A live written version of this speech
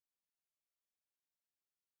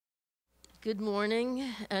Good morning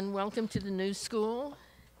and welcome to the New School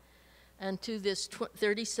and to this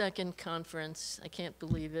 32nd conference, I can't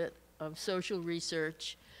believe it, of social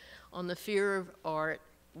research on the fear of art,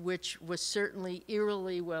 which was certainly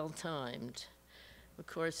eerily well-timed. Of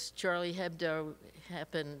course, Charlie Hebdo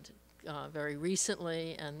happened very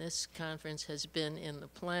recently, and this conference has been in the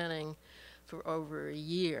planning for over a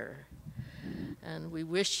year. And we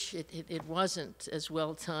wish it wasn't as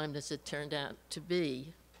well-timed as it turned out to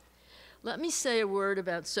be. Let me say a word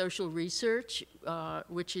about social research,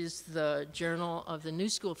 which is the journal of the New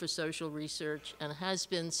School for Social Research and has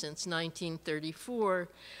been since 1934,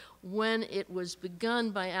 when it was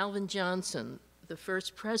begun by Alvin Johnson, the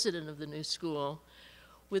first president of the New School,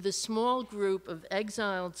 with a small group of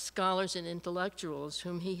exiled scholars and intellectuals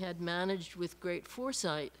whom he had managed with great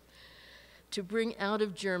foresight to bring out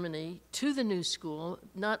of Germany to the New School.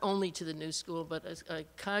 Not only to the New School, but a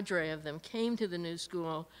cadre of them came to the New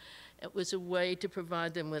School. It was a way to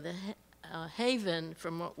provide them with a haven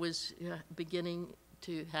from what was beginning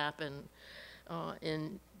to happen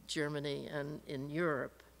in Germany and in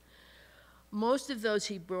Europe. Most of those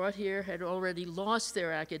he brought here had already lost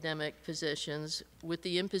their academic positions with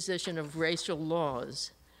the imposition of racial laws.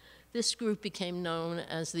 This group became known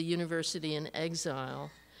as the University in Exile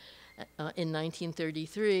in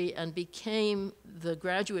 1933 and became the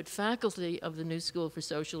graduate faculty of the New School for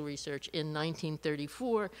Social Research in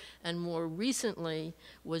 1934, and more recently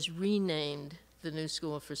was renamed the New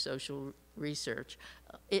School for Social Research.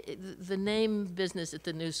 The name business at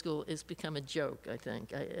the New School has become a joke, I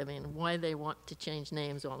think. I mean, why they want to change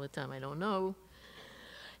names all the time, I don't know.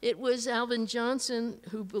 It was Alvin Johnson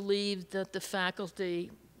who believed that the faculty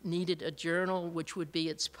needed a journal which would be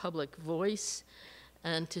its public voice,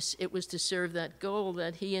 and it was to serve that goal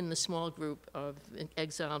that he and the small group of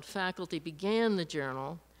exiled faculty began the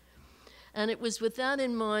journal. And it was with that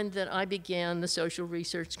in mind that I began the Social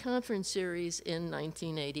Research Conference Series in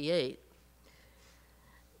 1988.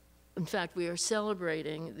 In fact, we are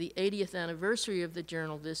celebrating the 80th anniversary of the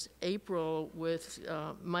journal this April with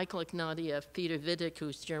Michael Ignatieff, Peter Wittig,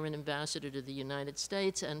 who's German ambassador to the United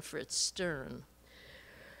States, and Fritz Stern.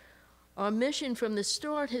 Our mission from the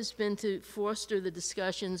start has been to foster the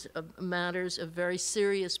discussions of matters of very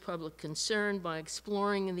serious public concern by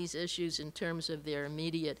exploring these issues in terms of their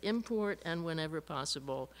immediate import and, whenever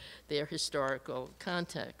possible, their historical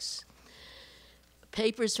context.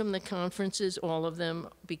 Papers from the conferences, all of them,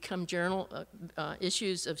 become journal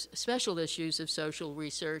special issues of social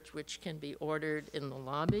research, which can be ordered in the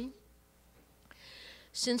lobby.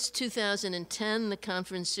 Since 2010, the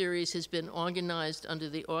conference series has been organized under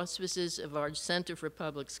the auspices of our Center for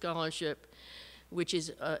Public Scholarship, which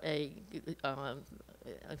is a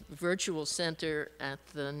virtual center at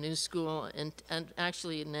the New School and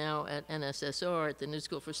actually now at NSSR, at the New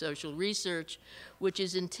School for Social Research, which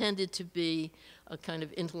is intended to be a kind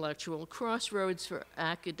of intellectual crossroads for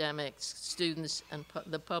academics, students, and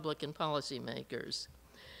the public and policymakers.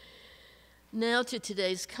 Now to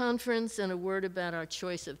today's conference, and a word about our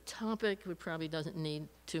choice of topic, which probably doesn't need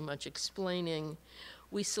too much explaining.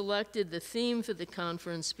 We selected the theme for the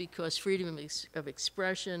conference because freedom of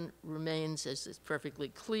expression remains, as is perfectly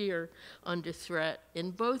clear, under threat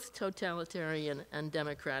in both totalitarian and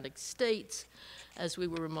democratic states, as we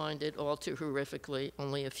were reminded all too horrifically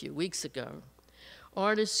only a few weeks ago.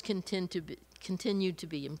 Artists continue to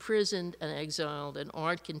be imprisoned and exiled, and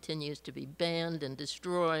art continues to be banned and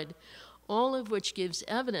destroyed, all of which gives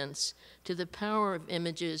evidence to the power of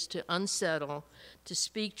images to unsettle, to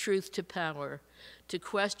speak truth to power, to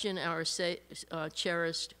question our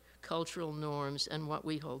cherished cultural norms and what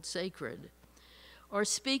we hold sacred. Our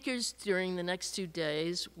speakers during the next 2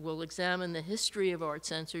 days will examine the history of art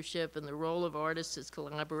censorship and the role of artists as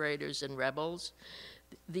collaborators and rebels.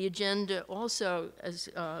 The agenda also, as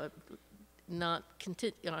not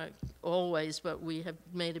always, but we have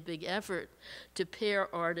made a big effort to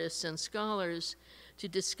pair artists and scholars to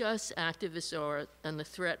discuss activist art and the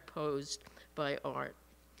threat posed by art.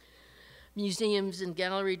 Museums and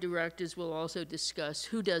gallery directors will also discuss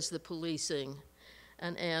who does the policing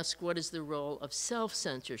and ask what is the role of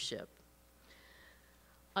self-censorship.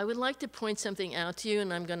 I would like to point something out to you,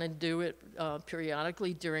 and I'm going to do it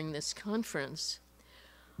periodically during this conference.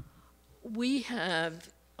 We have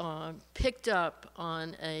picked up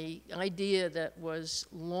on an idea that was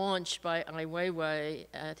launched by Ai Weiwei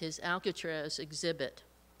at his Alcatraz exhibit,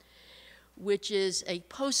 which is a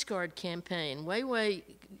postcard campaign. Weiwei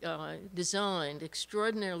designed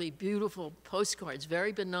extraordinarily beautiful postcards,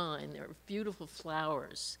 very benign. They're beautiful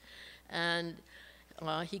flowers. And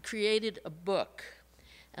he created a book.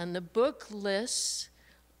 And the book lists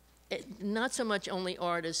not so much only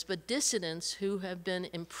artists, but dissidents who have been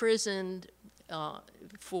imprisoned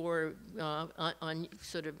for on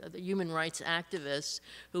sort of the human rights activists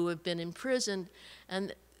who have been imprisoned.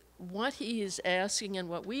 And what he is asking, and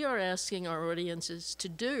what we are asking our audiences to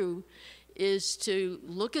do, is to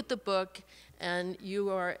look at the book, and you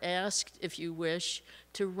are asked, if you wish,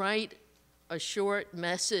 to write a short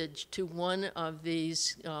message to one of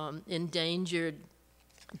these endangered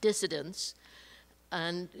dissidents,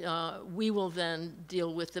 and we will then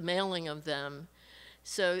deal with the mailing of them.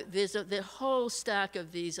 So there's the whole stack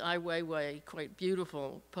of these Ai Weiwei, quite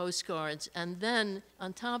beautiful postcards, and then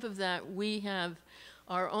on top of that we have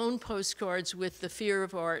our own postcards with the Fear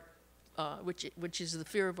of Art, which is the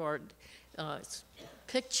Fear of Art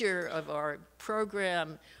picture of our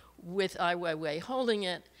program with Ai Weiwei holding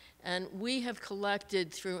it. And we have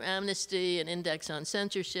collected through Amnesty and Index on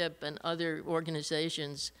Censorship and other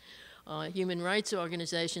organizations, human rights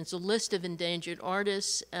organizations, a list of endangered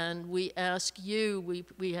artists, and we ask you,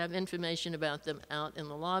 we have information about them out in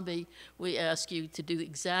the lobby, we ask you to do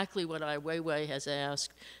exactly what Ai Weiwei has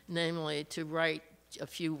asked, namely to write a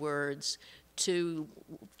few words, to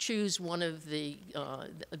choose one of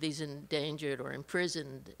these endangered or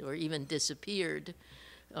imprisoned or even disappeared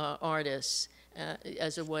artists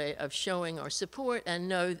as a way of showing our support and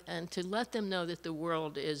to let them know that the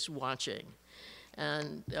world is watching.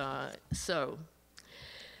 And so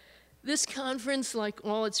this conference, like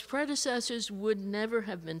all its predecessors, would never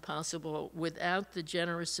have been possible without the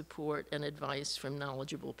generous support and advice from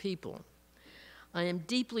knowledgeable people. I am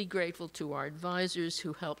deeply grateful to our advisors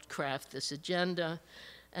who helped craft this agenda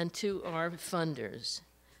and to our funders.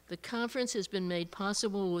 The conference has been made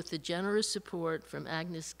possible with the generous support from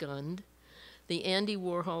Agnes Gund, the Andy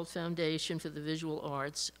Warhol Foundation for the Visual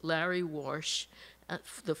Arts, Larry Warsh,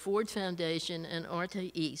 the Ford Foundation, and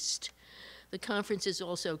Arte East. The conference is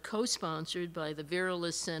also co-sponsored by the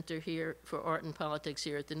Viralis Center here for Art and Politics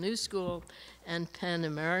here at the New School and PEN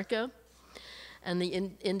America, and the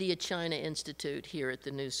India-China Institute here at the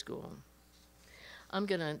New School. I'm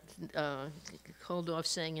going to hold off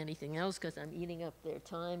saying anything else because I'm eating up their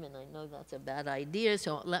time, and I know that's a bad idea.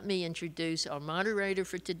 So let me introduce our moderator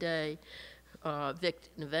for today, Vic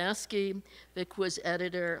Navasky. Vic was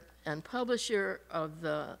editor and publisher of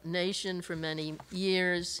The Nation for many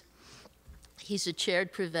years. He's a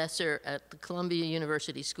chaired professor at the Columbia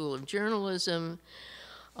University School of Journalism.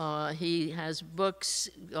 He has books,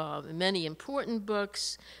 many important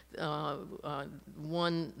books,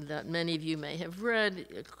 one that many of you may have read,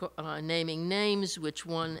 Naming Names, which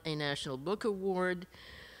won a National Book Award,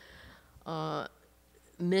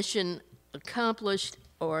 Mission Accomplished,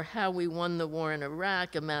 or How We Won the War in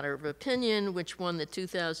Iraq, A Matter of Opinion, which won the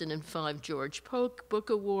 2005 George Polk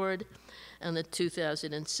Book Award and the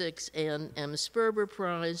 2006 Ann M. Sperber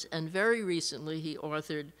Prize, and very recently he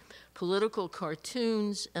authored Political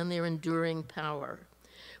Cartoons and Their Enduring Power,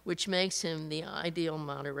 which makes him the ideal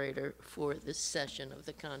moderator for this session of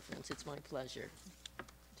the conference. It's my pleasure.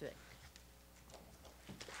 Vic.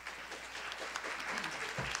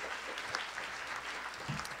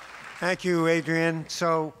 Thank you, Adrienne.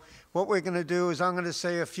 So what we're going to do is I'm going to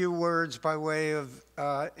say a few words by way of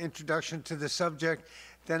introduction to the subject.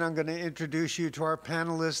 Then I'm going to introduce you to our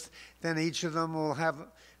panelists. Then each of them will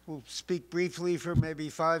speak briefly for maybe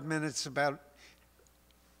 5 minutes about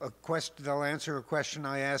a question. They'll answer a question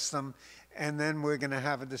I ask them, and then we're going to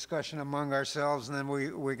have a discussion among ourselves, and then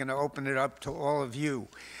we're going to open it up to all of you.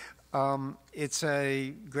 It's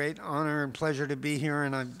a great honor and pleasure to be here,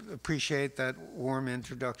 and I appreciate that warm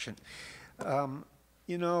introduction. I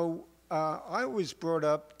was brought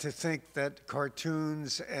up to think that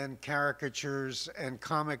cartoons and caricatures and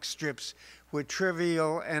comic strips were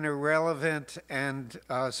trivial and irrelevant and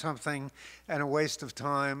something and a waste of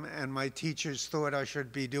time, and my teachers thought I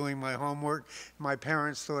should be doing my homework. My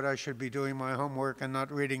parents thought I should be doing my homework and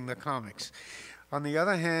not reading the comics. On the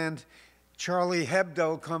other hand, Charlie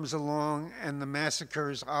Hebdo comes along, and the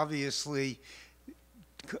massacres, obviously,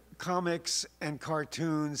 comics and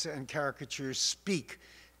cartoons and caricatures speak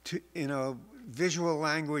to, visual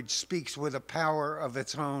language speaks with a power of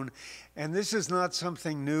its own. And this is not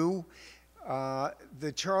something new.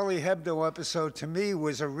 The Charlie Hebdo episode, to me,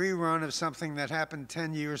 was a rerun of something that happened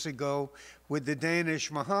 10 years ago with the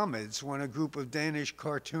Danish Mohammeds, when a group of Danish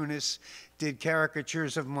cartoonists did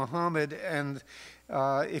caricatures of Muhammad. And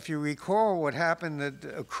if you recall what happened, that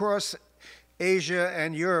across Asia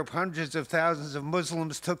and Europe, hundreds of thousands of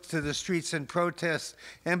Muslims took to the streets in protest.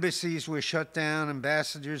 Embassies were shut down,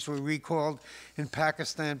 ambassadors were recalled. In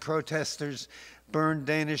Pakistan, protesters burned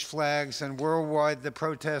Danish flags, and worldwide the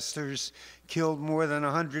protesters killed more than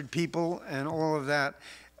 100 people, and all of that.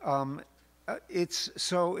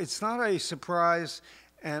 It's not a surprise,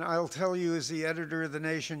 and I'll tell you, as the editor of The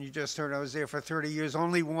Nation, you just heard I was there for 30 years.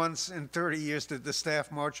 Only once in 30 years did the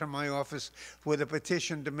staff march on my office with a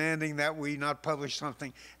petition demanding that we not publish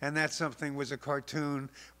something, and that something was a cartoon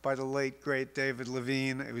by the late, great David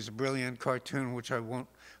Levine. It was a brilliant cartoon, which I won't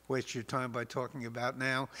waste your time by talking about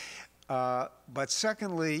now. But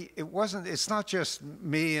secondly, it's not just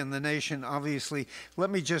me and The Nation, obviously.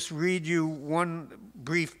 Let me just read you one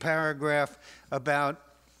brief paragraph about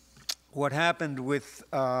what happened with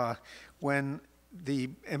when the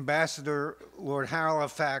ambassador, Lord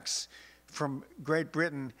Halifax, from Great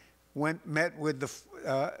Britain, met with the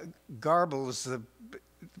Goebbels, the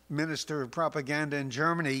minister of propaganda in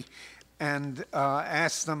Germany, and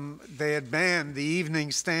asked them, they had banned the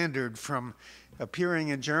Evening Standard from appearing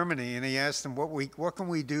in Germany, and he asked them, what can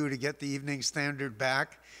we do to get the Evening Standard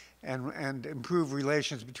back and improve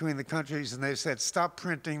relations between the countries? And they said, stop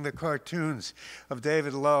printing the cartoons of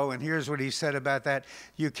David Lowe. And here's what he said about that.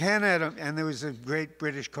 You cannot, and there was a great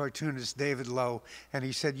British cartoonist, David Lowe, and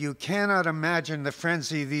he said, you cannot imagine the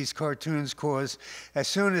frenzy these cartoons cause. As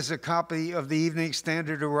soon as a copy of the Evening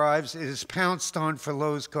Standard arrives, it is pounced on for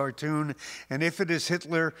Lowe's cartoon. And if it is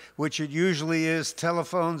Hitler, which it usually is,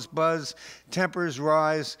 telephones buzz, tempers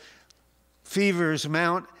rise, fevers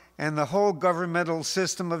mount, and the whole governmental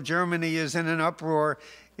system of Germany is in an uproar.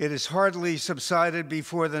 It is hardly subsided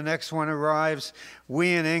before the next one arrives.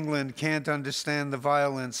 We in England can't understand the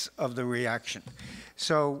violence of the reaction.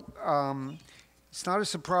 So it's not a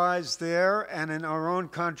surprise there. And in our own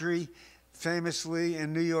country, famously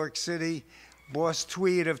in New York City, Boss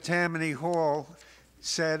Tweed of Tammany Hall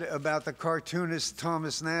said about the cartoonist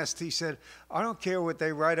Thomas Nast, he said, I don't care what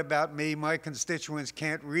they write about me, my constituents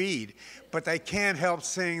can't read, but they can't help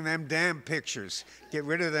seeing them damn pictures. Get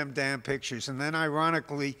rid of them damn pictures. And then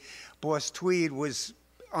ironically, Boss Tweed was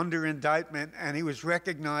under indictment, and he was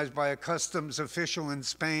recognized by a customs official in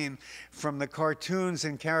Spain from the cartoons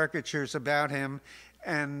and caricatures about him,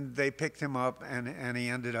 and they picked him up, and he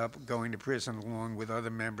ended up going to prison along with other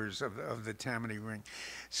members of the Tammany Ring.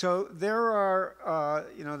 So there are,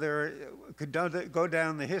 could go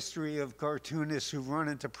down the history of cartoonists who've run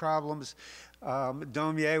into problems.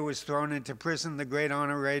 Daumier was thrown into prison, the great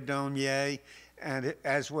Honoré Daumier, and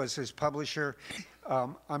as was his publisher.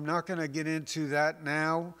 I'm not going to get into that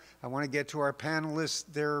now. I want to get to our panelists.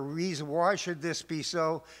 There are reasons. Why should this be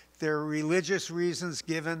so? There are religious reasons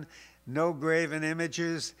given. No graven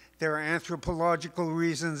images. There are anthropological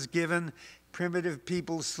reasons given. Primitive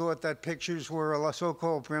peoples thought that pictures were,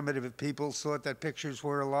 so-called primitive peoples thought that pictures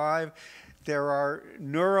were alive. There are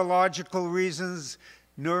neurological reasons,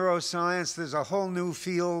 neuroscience. There's a whole new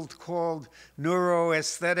field called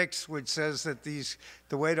neuroaesthetics, which says that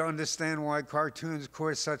the way to understand why cartoons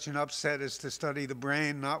cause such an upset is to study the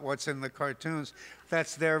brain, not what's in the cartoons.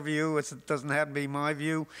 That's their view. It doesn't have to be my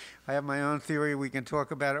view. I have my own theory. We can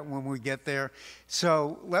talk about it when we get there.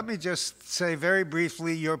 So let me just say very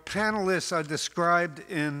briefly, your panelists are described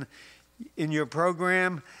in your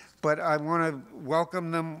program, but I want to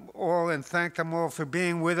welcome them all and thank them all for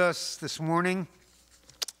being with us this morning.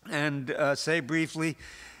 And say briefly,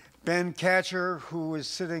 Ben Katcher, who is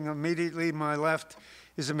sitting immediately to my left,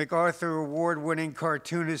 is a MacArthur Award-winning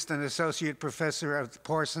cartoonist and associate professor at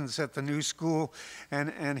Parsons at the New School,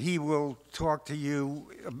 and he will talk to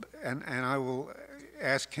you, and I will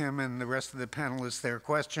ask him and the rest of the panelists their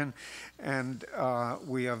question, and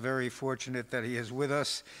we are very fortunate that he is with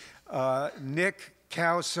us. Nick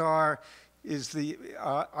Kowsar is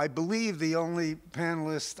I believe, the only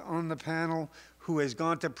panelist on the panel who has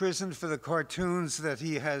gone to prison for the cartoons that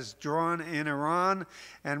he has drawn in Iran,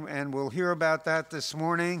 and we'll hear about that this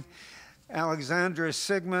morning. Alexandra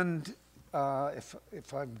Sigmund,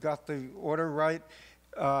 if I've got the order right,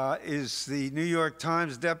 is the New York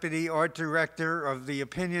Times Deputy Art Director of the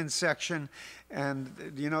Opinion Section,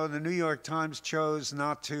 and you know, the New York Times chose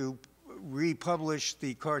not to republish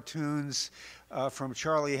the cartoons from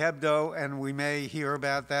Charlie Hebdo, and we may hear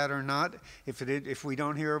about that or not. If we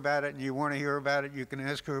don't hear about it and you want to hear about it, you can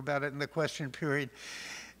ask her about it in the question period.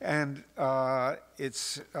 And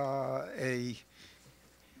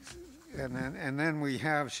and then we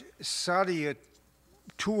have Sadia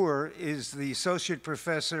Tour is the associate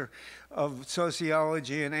professor of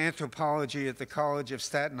sociology and anthropology at the College of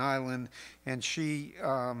Staten Island, and she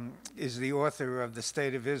is the author of The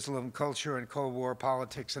State of Islam, Culture and Cold War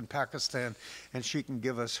Politics in Pakistan, and she can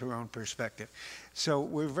give us her own perspective. So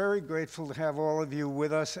we're very grateful to have all of you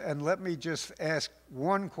with us, and let me just ask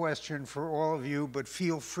one question for all of you, but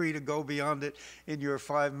feel free to go beyond it in your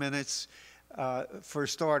 5 minutes for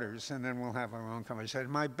starters, and then we'll have our own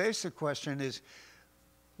conversation. My basic question is,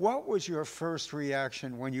 What was your first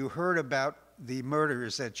reaction when you heard about the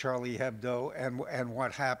murders at Charlie Hebdo and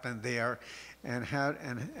what happened there,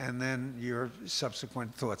 and then your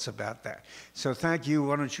subsequent thoughts about that? So thank you.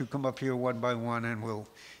 Why don't you come up here one by one, and we'll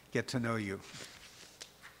get to know you.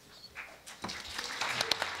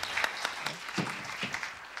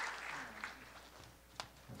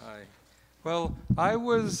 Hi. Well,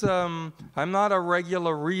 I'm not a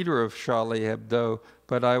regular reader of Charlie Hebdo,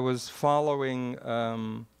 but I was following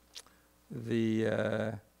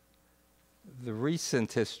the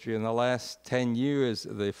recent history in the last 10 years,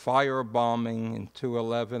 the firebombing in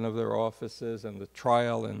 2011 of their offices and the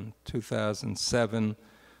trial in 2007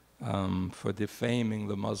 for defaming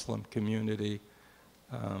the Muslim community.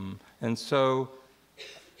 And so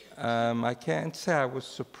I can't say I was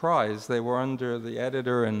surprised. They were under, the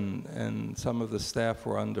editor and some of the staff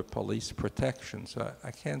were under police protection. So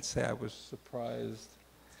I can't say I was surprised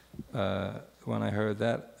when I heard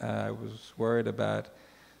that. I was worried about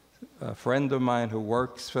a friend of mine who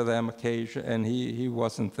works for them occasionally, and he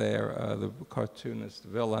wasn't there, the cartoonist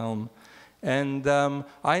Wilhelm. And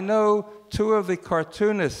I know two of the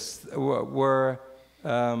cartoonists were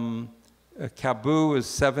Kabu was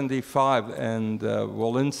 75 and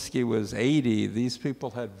Walensky was 80. These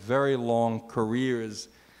people had very long careers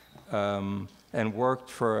and worked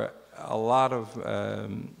for a lot of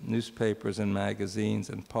newspapers and magazines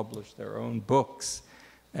and published their own books.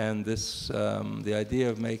 And this, the idea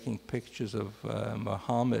of making pictures of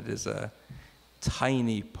Muhammad is a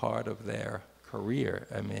tiny part of their career.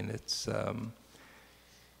 I mean, it's,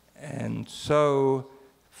 and so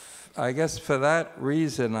I guess for that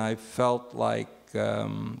reason, I felt like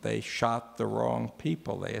they shot the wrong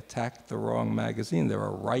people. They attacked the wrong magazine. There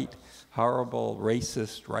are horrible,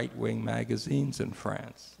 racist, right-wing magazines in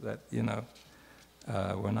France that, you know,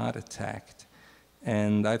 were not attacked.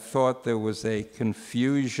 And I thought there was a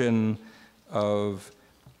confusion of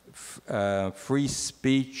free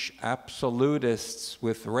speech absolutists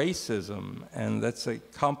with racism, and that's a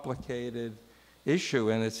complicated issue,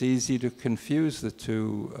 and it's easy to confuse the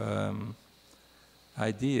two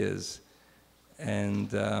ideas. And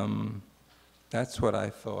that's what I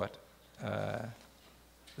thought.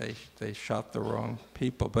 They shot the wrong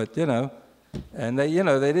people, but you know, and they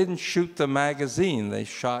didn't shoot the magazine. They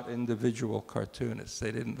shot individual cartoonists.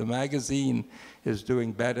 They didn't. The magazine is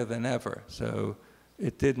doing better than ever, so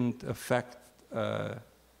it didn't affect the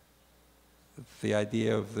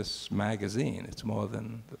idea of this magazine. It's more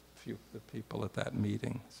than the people at that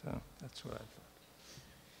meeting. So that's what I thought.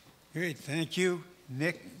 Great, thank you.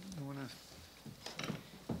 Nick, you want to?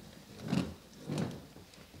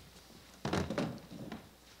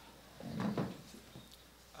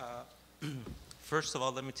 First of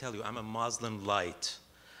all, let me tell you, I'm a Muslim light,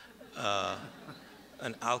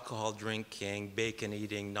 an alcohol-drinking,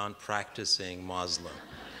 bacon-eating, non-practicing Muslim.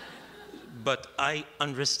 But I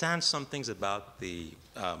understand some things about the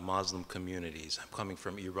Muslim communities. I'm coming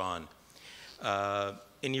from Iran.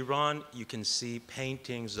 In Iran, you can see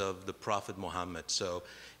paintings of the Prophet Muhammad. So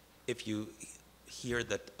if you hear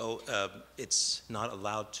that, it's not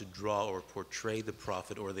allowed to draw or portray the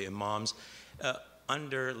Prophet or the Imams,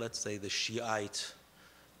 under, let's say, the Shiite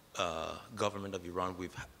government of Iran,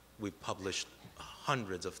 we've published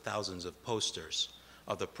hundreds of thousands of posters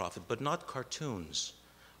of the Prophet, but not cartoons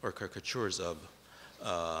or caricatures of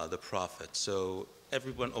the Prophet. So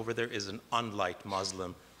everyone over there is an unlight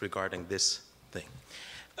Muslim regarding this thing.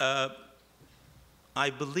 I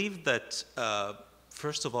believe that,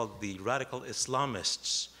 first of all, the radical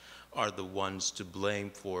Islamists are the ones to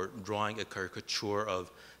blame for drawing a caricature of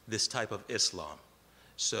this type of Islam.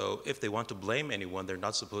 So if they want to blame anyone, they're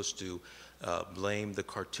not supposed to blame the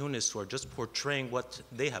cartoonists who are just portraying what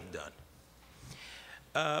they have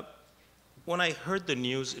done. When I heard the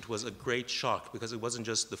news, it was a great shock because it wasn't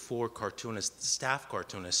just the 4 cartoonists, staff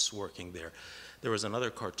cartoonists working there. There was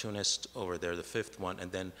another cartoonist over there, the 5th one,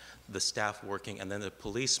 and then the staff working, and then the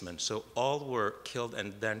policeman. So all were killed,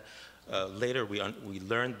 and then later we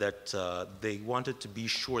learned that they wanted to be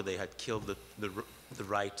sure they had killed the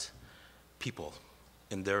right people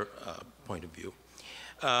in their point of view.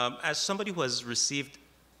 As somebody who has received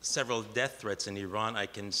several death threats in Iran, I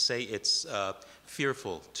can say it's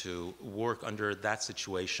fearful to work under that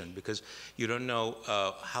situation because you don't know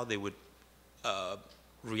how they would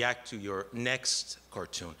react to your next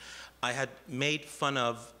cartoon. I had made fun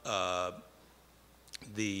of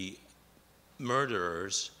the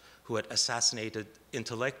murderers who had assassinated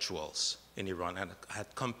intellectuals in Iran and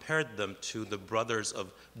had compared them to the brothers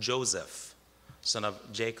of Joseph, son of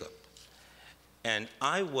Jacob. And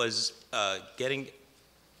I was getting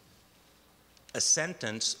a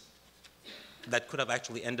sentence that could have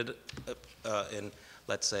actually ended in,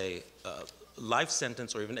 let's say, life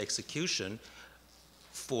sentence or even execution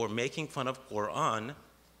for making fun of Quran,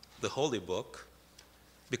 the holy book,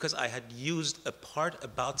 because I had used a part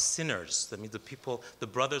about sinners. That means the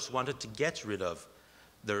brothers wanted to get rid of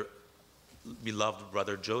their beloved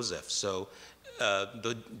brother Joseph. So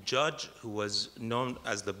the judge, who was known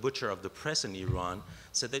as the butcher of the press in Iran,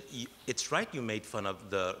 said that it's right you made fun of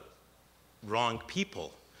the wrong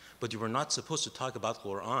people, but you were not supposed to talk about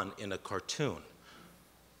Quran in a cartoon.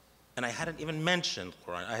 And I hadn't even mentioned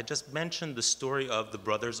Quran. I had just mentioned the story of the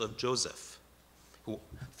brothers of Joseph, who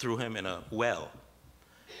threw him in a well.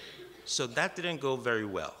 So that didn't go very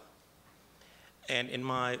well. And in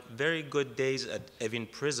my very good days at Evin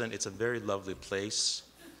prison, it's a very lovely place.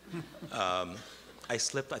 I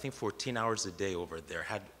slept, I think, 14 hours a day over there,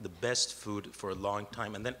 had the best food for a long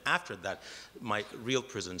time. And then after that, my real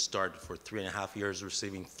prison started for 3.5 years,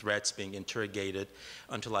 receiving threats, being interrogated,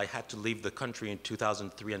 until I had to leave the country in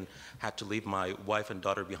 2003 and had to leave my wife and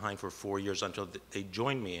daughter behind for 4 years until they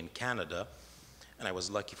joined me in Canada. And I was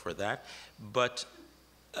lucky for that. But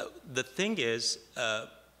the thing is,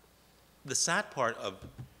 the sad part of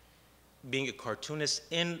being a cartoonist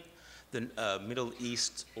in the Middle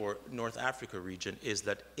East or North Africa region is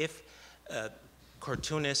that if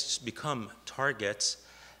cartoonists become targets,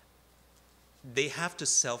 they have to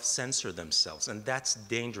self-censor themselves, and that's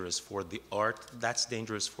dangerous for the art, that's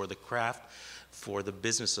dangerous for the craft, for the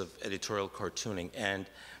business of editorial cartooning. And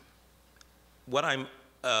what I'm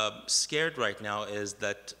scared right now is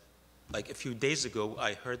that, like a few days ago,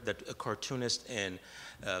 I heard that a cartoonist in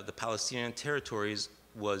the Palestinian territories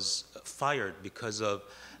was fired because of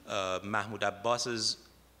Mahmoud Abbas's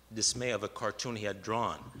dismay of a cartoon he had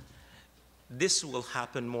drawn. This will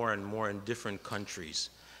happen more and more in different countries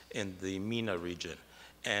in the MENA region.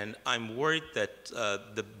 And I'm worried that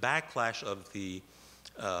the backlash of the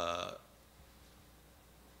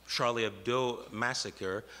Charlie Hebdo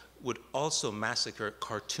massacre would also massacre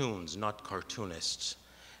cartoons, not cartoonists.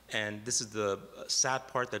 And this is the sad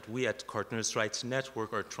part, that we at Cartoonist Rights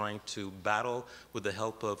Network are trying to battle with the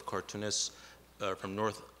help of cartoonists from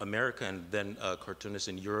North America and then cartoonists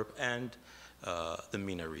in Europe and the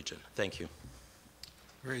MENA region. Thank you.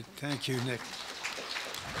 Great, thank you, Nick.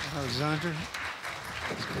 Alexander?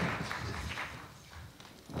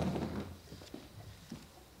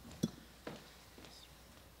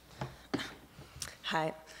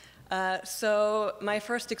 Hi. So my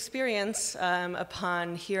first experience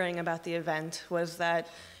upon hearing about the event was that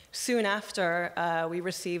soon after we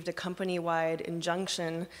received a company-wide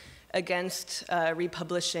injunction against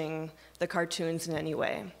republishing the cartoons in any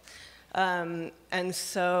way. And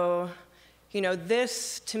so, you know,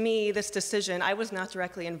 to me, this decision, I was not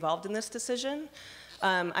directly involved in this decision.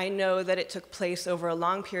 I know that it took place over a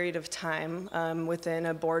long period of time within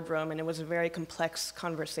a boardroom, and it was a very complex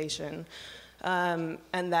conversation. And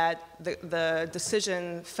that the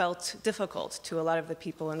decision felt difficult to a lot of the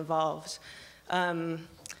people involved.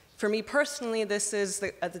 For me personally, this is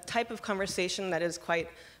the type of conversation that is quite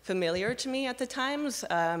familiar to me at the times.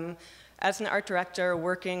 As an art director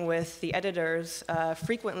working with the editors,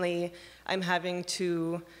 frequently I'm having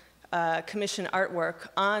to commission artwork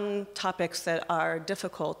on topics that are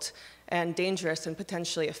difficult and dangerous and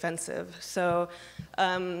potentially offensive. So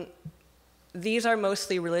these are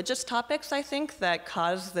mostly religious topics, I think, that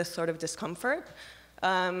cause this sort of discomfort.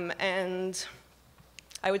 And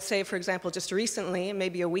I would say, for example, just recently,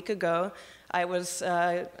 maybe a week ago, I was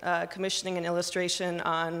commissioning an illustration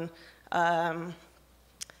on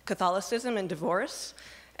Catholicism and divorce.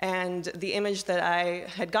 And the image that I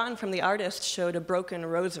had gotten from the artist showed a broken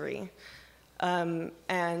rosary.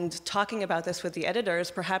 And talking about this with the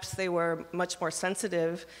editors, perhaps they were much more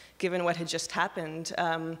sensitive given what had just happened.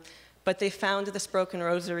 But they found this broken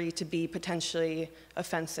rosary to be potentially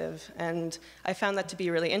offensive. And I found that to be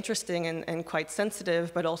really interesting and quite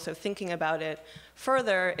sensitive, but also thinking about it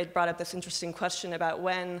further, it brought up this interesting question about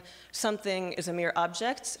when something is a mere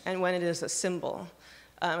object and when it is a symbol.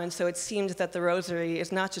 And so it seemed that the rosary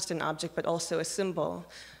is not just an object, but also a symbol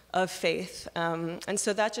of faith. And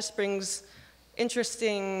so that just brings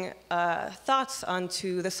interesting thoughts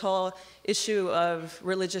onto this whole issue of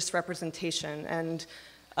religious representation. And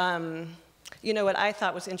you know, what I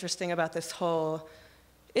thought was interesting about this whole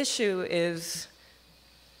issue is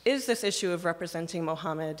this issue of representing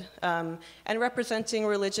Muhammad and representing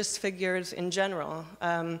religious figures in general.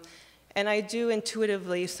 And I do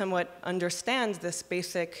intuitively somewhat understand this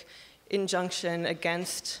basic injunction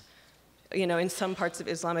against, you know, in some parts of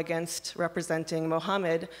Islam against representing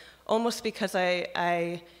Muhammad, almost because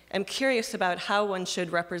I am curious about how one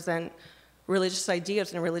should represent religious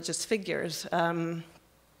ideas and religious figures,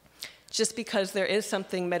 just because there is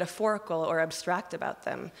something metaphorical or abstract about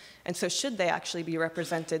them. And so should they actually be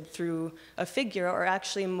represented through a figure, or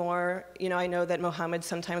actually more, I know that Muhammad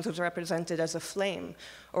sometimes was represented as a flame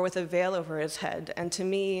or with a veil over his head. And to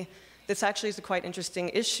me, this actually is a quite interesting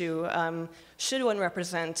issue. Should one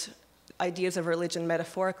represent ideas of religion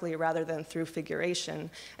metaphorically rather than through figuration?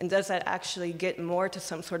 And does that actually get more to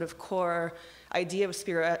some sort of core idea of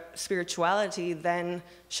spirituality than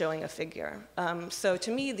showing a figure? So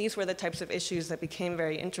to me, these were the types of issues that became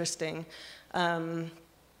very interesting.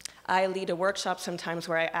 I lead a workshop sometimes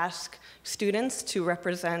where I ask students to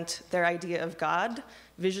represent their idea of God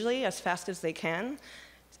visually as fast as they can.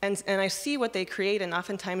 And I see what they create, and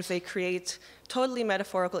oftentimes they create totally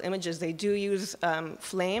metaphorical images. They do use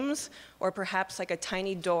flames, or perhaps like a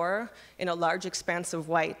tiny door in a large expanse of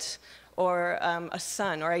white, or a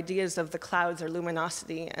sun, or ideas of the clouds or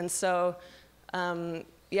luminosity. And so,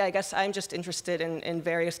 yeah, I guess I'm just interested in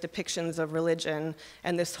various depictions of religion,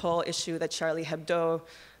 and this whole issue that Charlie Hebdo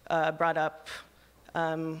brought up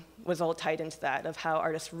was all tied into that, of how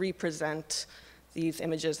artists represent these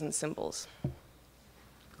images and symbols.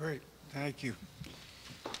 Great, thank you.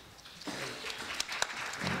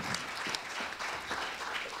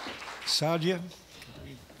 Sadia?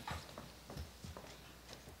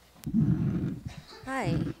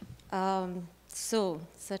 Hi. So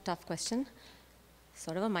it's a tough question,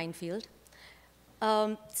 sort of a minefield.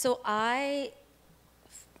 So I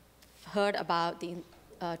heard about the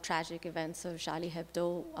tragic events of Charlie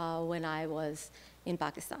Hebdo when I was in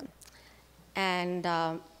Pakistan. And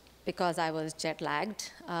because I was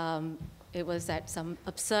jet-lagged, it was at some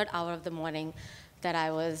absurd hour of the morning that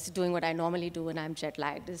I was doing what I normally do when I'm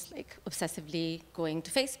jet-lagged, is like obsessively going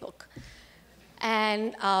to Facebook.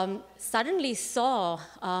 And suddenly saw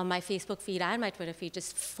my Facebook feed and my Twitter feed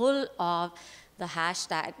just full of the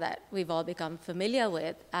hashtag that we've all become familiar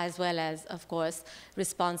with, as well as, of course,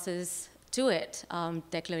 responses to it,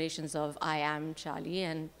 declarations of I am Charlie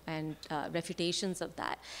and refutations of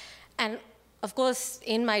that. And of course,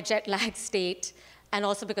 in my jet-lag state, and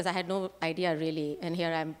also because I had no idea really, and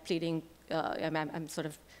here I'm pleading, I'm sort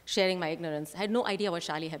of sharing my ignorance. I had no idea what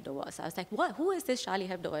Charlie Hebdo was. I was like, what? Who is this Charlie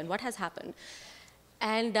Hebdo, and what has happened?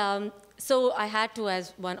 And so I had to,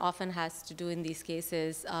 as one often has to do in these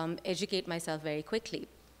cases, educate myself very quickly.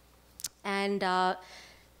 And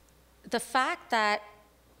the fact that,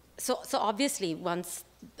 so obviously once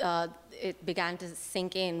it began to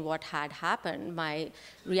sink in what had happened, my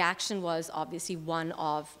reaction was obviously one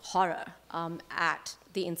of horror at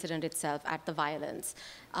the incident itself, at the violence,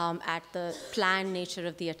 at the planned nature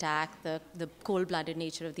of the attack, the cold-blooded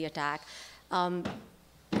nature of the attack.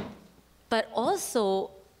 But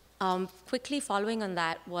also, quickly following on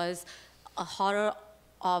that was a horror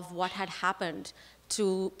of what had happened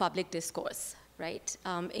to public discourse, right?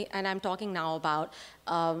 And I'm talking now about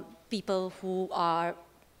people who are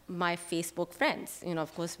my Facebook friends.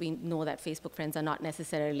 Of course, we know that Facebook friends are not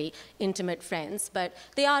necessarily intimate friends, but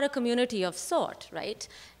they are a community of sort, right?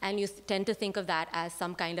 And you tend to think of that as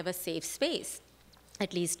some kind of a safe space.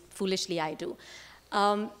 At least, foolishly, I do.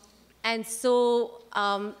 And so,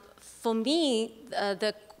 for me,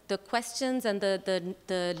 the questions and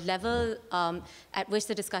the level at which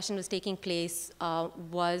the discussion was taking place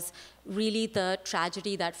was really the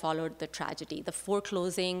tragedy that followed the tragedy, the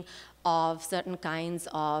foreclosing of certain kinds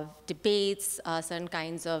of debates, certain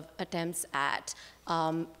kinds of attempts at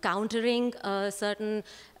countering a certain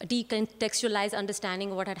decontextualized understanding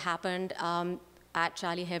of what had happened at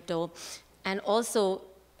Charlie Hebdo. And also,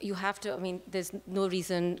 you have to, there's no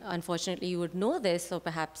reason, unfortunately, you would know this, or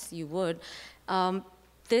perhaps you would.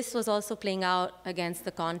 This was also playing out against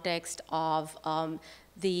the context of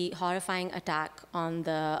the horrifying attack on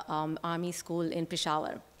the army school in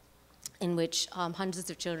Peshawar, in which hundreds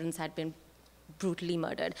of children had been brutally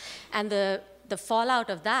murdered. And the fallout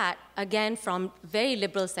of that, again, from very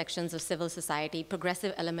liberal sections of civil society,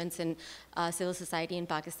 progressive elements in civil society in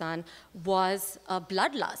Pakistan, was a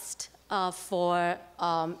bloodlust for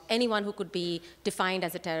anyone who could be defined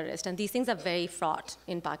as a terrorist. And these things are very fraught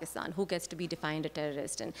in Pakistan. Who gets to be defined a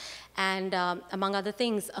terrorist? And among other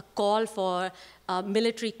things, a call for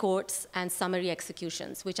military courts and summary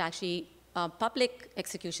executions, which actually, public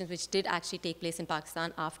executions, which did actually take place in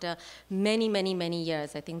Pakistan after many, many, many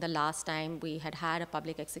years. I think the last time we had a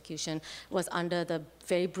public execution was under the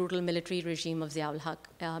very brutal military regime of Ziaul Haq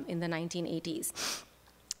in the 1980s.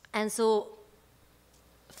 And so,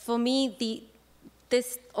 for me,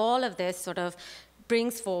 all of this sort of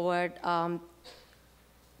brings forward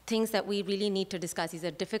things that we really need to discuss. These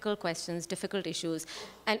are difficult questions, difficult issues,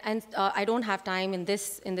 and I don't have time in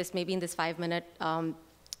this maybe in this 5-minute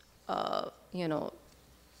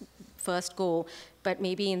first go, but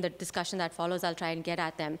maybe in the discussion that follows, I'll try and get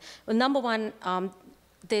at them. Well, number one,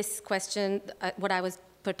 this question, what I was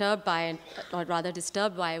perturbed by, or rather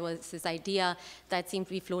disturbed by, was this idea that seemed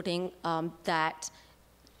to be floating that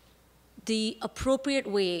the appropriate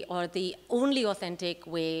way, or the only authentic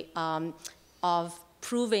way of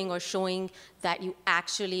proving or showing that you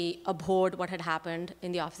actually abhorred what had happened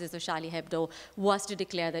in the offices of Charlie Hebdo was to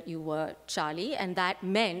declare that you were Charlie, and that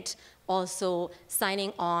meant also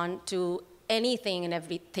signing on to anything and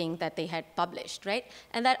everything that they had published, right?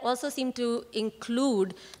 And that also seemed to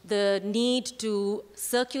include the need to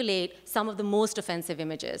circulate some of the most offensive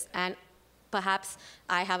images. And perhaps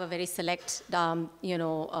I have a very select,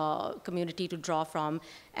 community to draw from,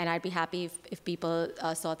 and I'd be happy if people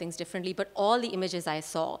saw things differently. But all the images I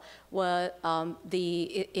saw were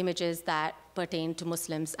the images that pertain to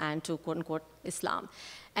Muslims and to quote-unquote Islam.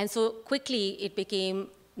 And so quickly it became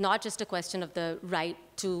not just a question of the right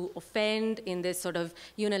to offend in this sort of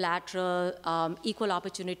unilateral, equal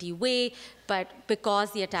opportunity way, but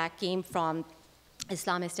because the attack came from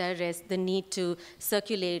Islamist terrorists, the need to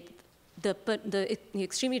circulate the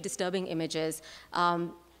extremely disturbing images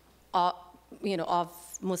of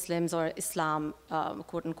Muslims or Islam,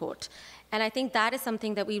 quote unquote. And I think that is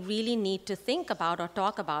something that we really need to think about or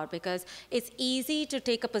talk about, because it's easy to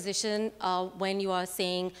take a position when you are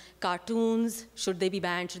saying cartoons, should they be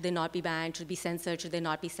banned, should they not be banned, should be censored, should they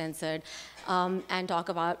not be censored, and talk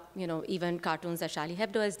about even cartoons that Charlie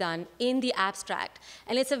Hebdo has done in the abstract.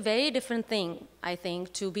 And it's a very different thing, I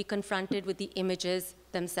think, to be confronted with the images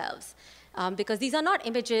themselves, because these are not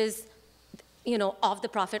images of the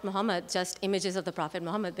Prophet Muhammad, just images of the Prophet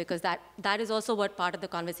Muhammad, because that is also what part of the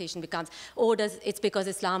conversation becomes. Oh, it's because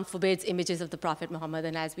Islam forbids images of the Prophet Muhammad.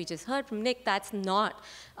 And as we just heard from Nick, that's not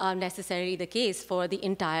necessarily the case for the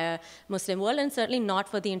entire Muslim world, and certainly not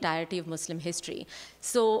for the entirety of Muslim history.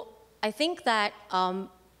 So I think that,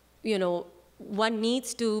 one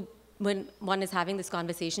needs to, when one is having this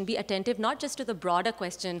conversation, be attentive not just to the broader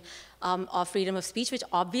question of freedom of speech, which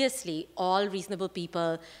obviously all reasonable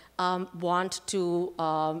people want to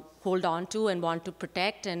hold on to and want to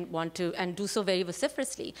protect and do so very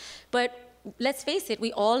vociferously. But let's face it,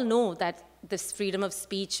 we all know that this freedom of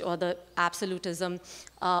speech, or the absolutism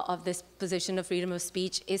of this position of freedom of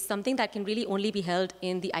speech, is something that can really only be held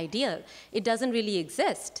in the ideal. It doesn't really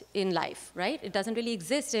exist in life, right? It doesn't really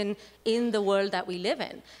exist in the world that we live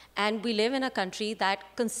in. And we live in a country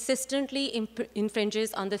that consistently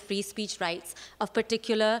infringes on the free speech rights of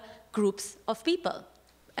particular groups of people,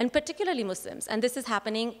 and particularly Muslims. And this has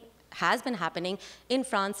been happening in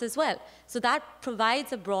France as well. So that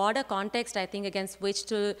provides a broader context, I think, against which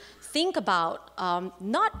to think about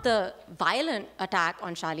not the violent attack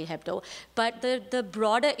on Charlie Hebdo, but the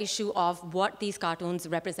broader issue of what these cartoons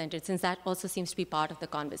represented, since that also seems to be part of the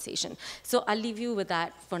conversation. So I'll leave you with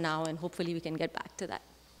that for now, and hopefully we can get back to that.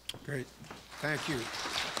 Great. Thank you.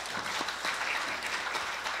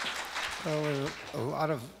 Well, a lot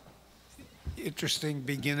of interesting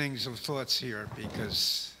beginnings of thoughts here,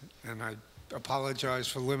 because, and I apologize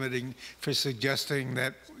for suggesting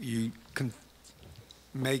that you can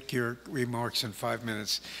make your remarks in 5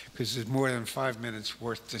 minutes, because there's more than 5 minutes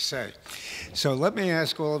worth to say. So let me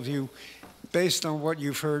ask all of you, based on what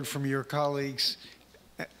you've heard from your colleagues,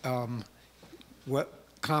 what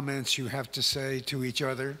comments you have to say to each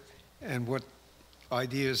other, and what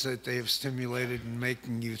ideas that they have stimulated in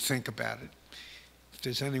making you think about it. If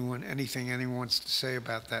there's anything anyone wants to say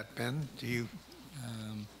about that, Ben, do you?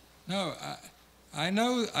 No, I'm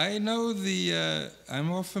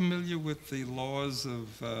more familiar with the laws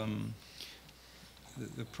of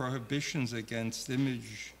the prohibitions against the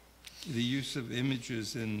use of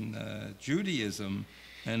images in Judaism,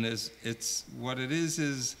 and what it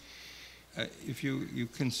is if you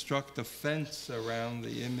construct a fence around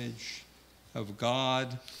the image of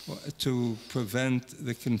God to prevent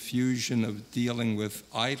the confusion of dealing with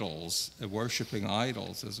idols, worshiping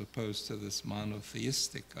idols, as opposed to this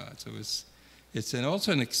monotheistic God. So it's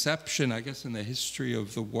also an exception, I guess, in the history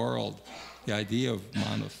of the world, the idea of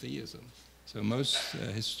monotheism. So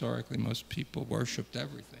historically, most people worshipped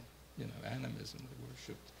everything, animism, they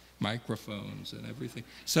worshipped microphones and everything.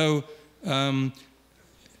 So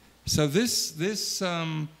this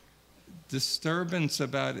disturbance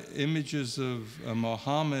about images of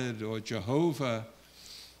Muhammad or Jehovah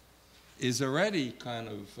is already kind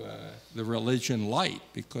of the religion light,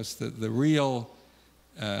 because the real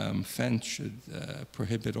fence should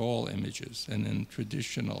prohibit all images, and in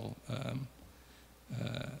traditional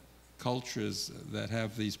cultures that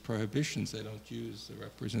have these prohibitions, they don't use the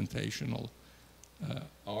representational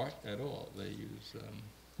art at all. They use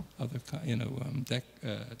other,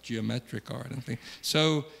 geometric art and things.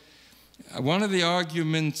 So one of the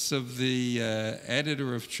arguments of the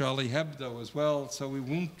editor of Charlie Hebdo was, well, so we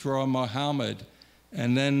won't draw Muhammad,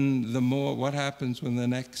 and then what happens when the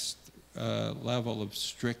next level of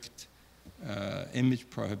strict image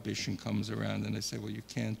prohibition comes around, and they say, well, you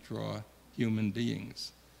can't draw human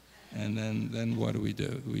beings. And then what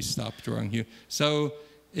do? We stop drawing here. So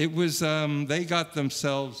it was, they got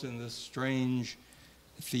themselves in this strange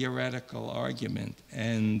theoretical argument,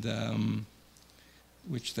 and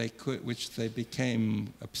which they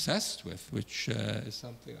became obsessed with, which is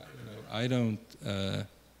something I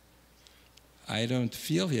don't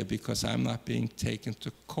feel here, because I'm not being taken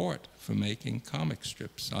to court for making comic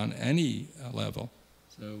strips on any level.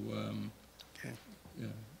 So, Okay. Yeah.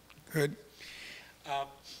 Good.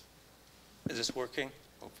 Is this working?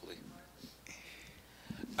 Hopefully.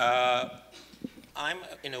 I'm,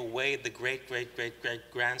 in a way, the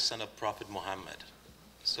great-great-great-great-grandson of Prophet Muhammad.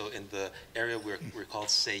 So in the area we're called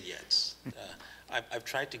Sayyids. I've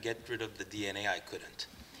tried to get rid of the DNA, I couldn't.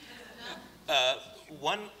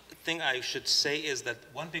 One thing I should say is that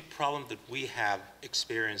one big problem that we have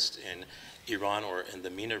experienced in Iran or in the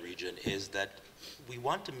MENA region is that we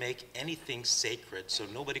want to make anything sacred so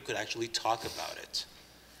nobody could actually talk about it,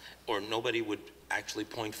 or nobody would actually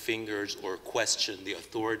point fingers or question the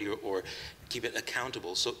authority or keep it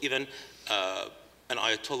accountable. So even an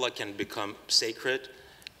Ayatollah can become sacred.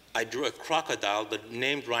 I drew a crocodile. The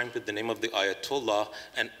name rhymed with the name of the Ayatollah,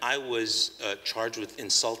 and I was charged with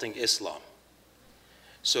insulting Islam.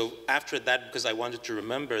 So after that, because I wanted to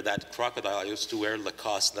remember that crocodile, I used to wear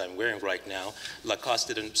Lacoste that I'm wearing right now. Lacoste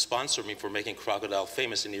didn't sponsor me for making crocodile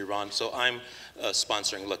famous in Iran, so I'm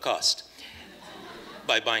sponsoring Lacoste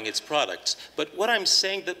by buying its products. But what I'm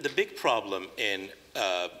saying, that the big problem in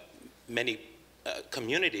many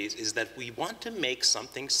communities is that we want to make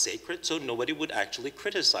something sacred so nobody would actually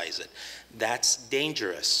criticize it. That's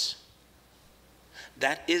dangerous.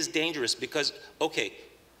 That is dangerous because, okay,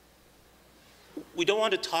 we don't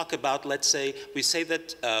want to talk about, let's say, we say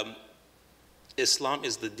that Islam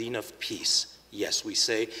is the deen of peace. Yes, we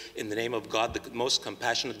say in the name of God, the most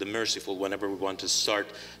compassionate, the merciful, whenever we want to start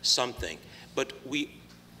something. But we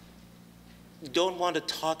don't want to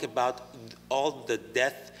talk about all the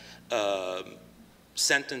death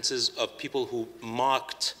sentences of people who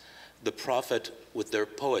mocked the Prophet with their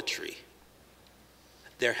poetry.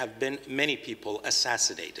 There have been many people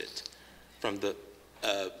assassinated from the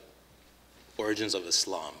origins of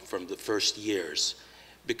Islam, from the first years,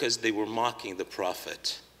 because they were mocking the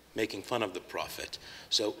Prophet, making fun of the Prophet.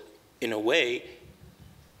 So in a way,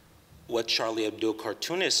 what Charlie Hebdo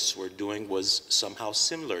cartoonists were doing was somehow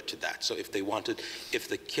similar to that. So if they wanted, if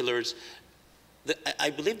the killers,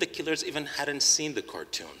 I believe the killers even hadn't seen the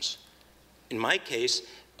cartoons. In my case,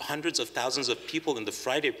 hundreds of thousands of people in the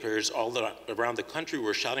Friday prayers all around the country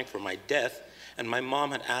were shouting for my death, and my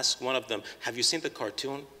mom had asked one of them, "Have you seen the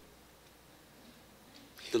cartoon?"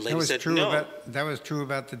 The lady said no. That was true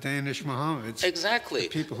about the Danish Mohammeds. Exactly. The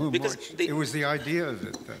people who marched. It was the idea of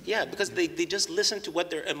it. Yeah, because they just listen to what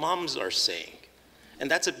their imams are saying. And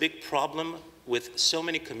that's a big problem with so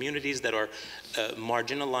many communities that are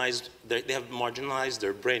marginalized. They have marginalized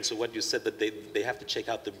their brains. So what you said, that they have to check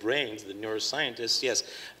out the brains, the neuroscientists, yes,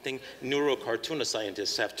 I think neuro-cartoonist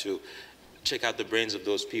scientists have to check out the brains of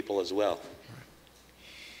those people as well.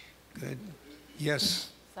 Good.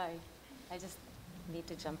 Yes? Sorry, I just need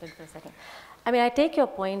to jump in for a second. I mean, I take your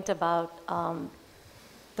point about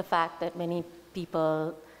the fact that many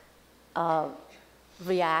people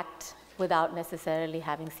react without necessarily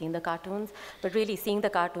having seen the cartoons, but really seeing the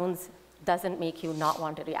cartoons doesn't make you not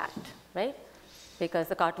want to react, right? Because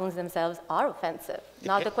the cartoons themselves are offensive.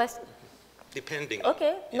 Now the question... Depending.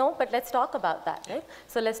 Okay, no, but let's talk about that, right?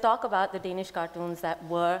 So let's talk about the Danish cartoons that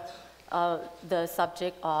were the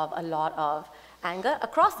subject of a lot of anger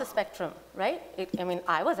across the spectrum, right? I mean,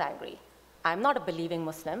 I was angry. I'm not a believing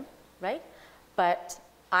Muslim, right? But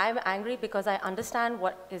I'm angry because I understand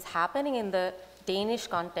what is happening in the Danish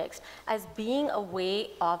context as being a way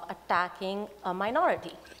of attacking a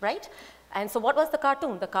minority, right? And so what was the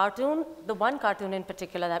cartoon? The cartoon, the one cartoon in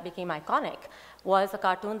particular that became iconic, was a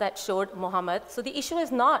cartoon that showed Muhammad. So the issue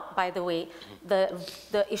is not, by the way,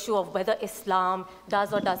 the issue of whether Islam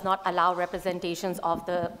does or does not allow representations of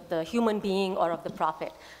the human being or of the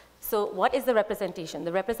prophet. So what is the representation?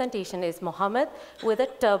 The representation is Muhammad with a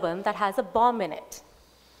turban that has a bomb in it,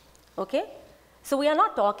 okay? So we are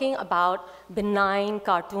not talking about benign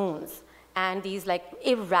cartoons. and these like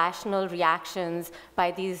irrational reactions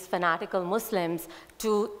by these fanatical Muslims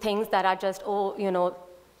to things that are just, oh, you know,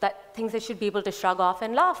 that things they should be able to shrug off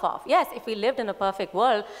and laugh off. Yes, if we lived in a perfect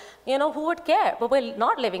world, you know, who would care? But we're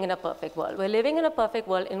not living in a perfect world. We're living in a perfect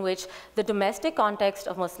world in which the domestic context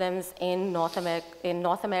of Muslims in North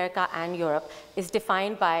America and Europe is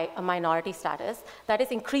defined by a minority status that is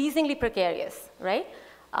increasingly precarious, right?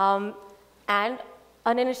 And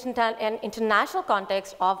an international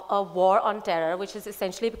context of a war on terror, which has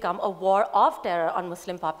essentially become a war of terror on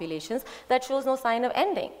Muslim populations that shows no sign of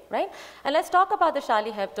ending, right? And let's talk about the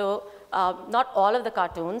Charlie Hebdo, not all of the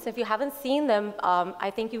cartoons. If you haven't seen them,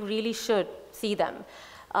 I think you really should see them.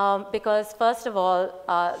 Because first of all,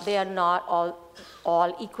 they are not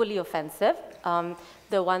all equally offensive.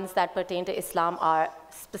 The ones that pertain to Islam are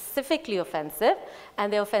specifically offensive,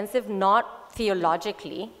 and they're offensive not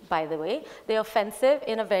theologically, by the way. They're offensive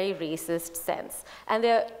in a very racist sense. And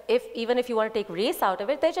even if you want to take race out of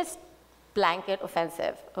it, they're just blanket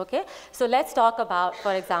offensive, okay? So let's talk about,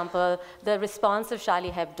 for example, the response of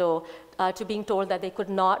Charlie Hebdo to being told that they could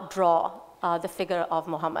not draw the figure of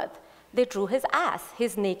Muhammad. They drew his ass,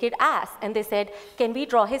 his naked ass, and they said, can we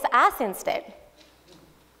draw his ass instead?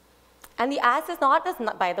 And the ass is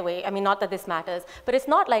not, by the way, I mean, not that this matters, but it's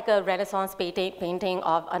not like a Renaissance painting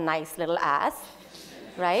of a nice little ass,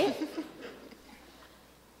 right?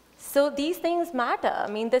 So these things matter. I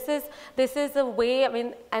mean, this is a way, I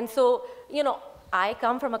mean, and so, you know, I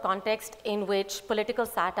come from a context in which political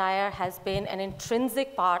satire has been an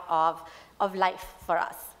intrinsic part of life for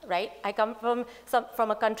us, right? I come from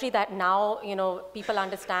a country that now, you know, people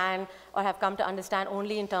understand or have come to understand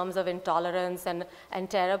only in terms of intolerance and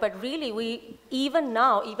terror. But really, even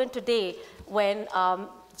now, even today, when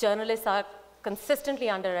journalists are consistently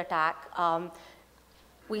under attack,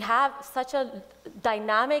 we have such a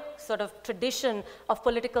dynamic sort of tradition of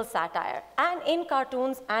political satire, and in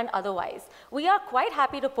cartoons and otherwise. We are quite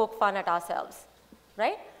happy to poke fun at ourselves,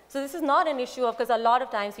 right? So this is not an issue of, because a lot of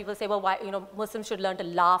times people say, well, why, you know, Muslims should learn to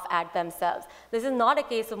laugh at themselves. This is not a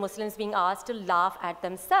case of Muslims being asked to laugh at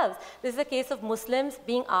themselves. This is a case of Muslims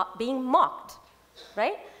being mocked,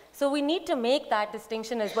 right? So we need to make that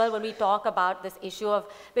distinction as well when we talk about this issue of,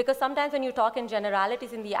 because sometimes when you talk in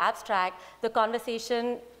generalities in the abstract, the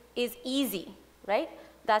conversation is easy, right?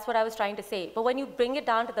 That's what I was trying to say. But when you bring it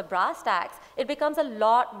down to the brass tacks, it becomes a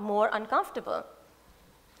lot more uncomfortable.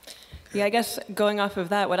 Yeah, I guess going off of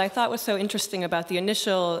that, what I thought was so interesting about the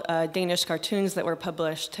initial Danish cartoons that were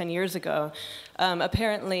published 10 years ago,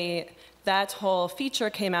 apparently that whole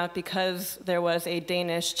feature came out because there was a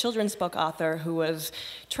Danish children's book author who was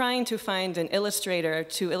trying to find an illustrator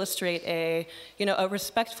to illustrate a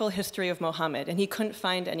respectful history of Muhammad, and he couldn't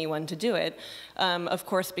find anyone to do it, of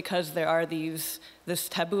course, because there are this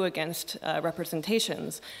taboo against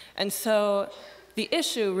representations. And so the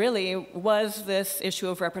issue really was this issue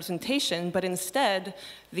of representation, but instead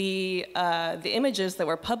the images that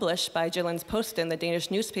were published by Jyllands-Posten, the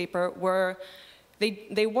Danish newspaper,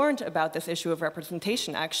 they weren't about this issue of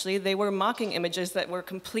representation, actually. They were mocking images that were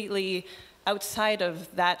completely outside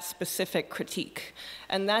of that specific critique.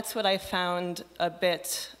 And that's what I found a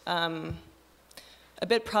bit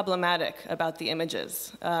problematic about the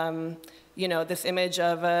images. You know, this image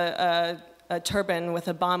of a turban with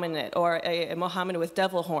a bomb in it, or a Muhammad with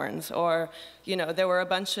devil horns, or, you know, there were a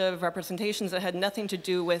bunch of representations that had nothing to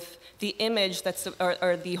do with the image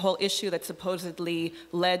or the whole issue that supposedly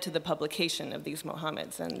led to the publication of these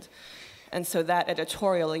Muhammads. And so that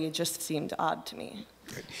editorially just seemed odd to me.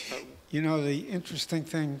 You know, the interesting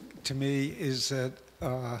thing to me is that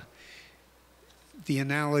the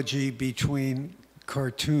analogy between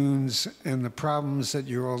cartoons and the problems that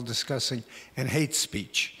you're all discussing and hate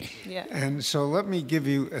speech. Yeah. And so let me give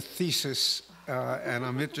you a thesis, and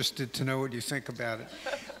I'm interested to know what you think about it.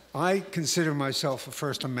 I consider myself a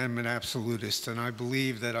First Amendment absolutist, and I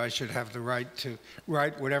believe that I should have the right to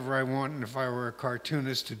write whatever I want, and if I were a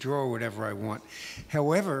cartoonist, to draw whatever I want.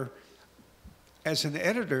 However, as an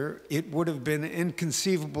editor, it would have been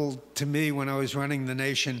inconceivable to me when I was running The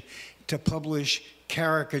Nation to publish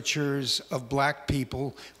caricatures of black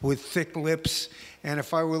people with thick lips. And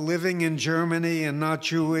if I were living in Germany and not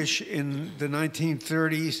Jewish in the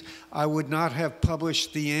 1930s, I would not have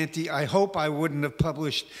published I hope I wouldn't have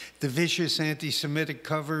published the vicious anti-Semitic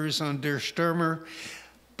covers on Der Stürmer.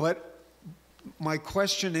 But my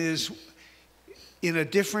question is, in a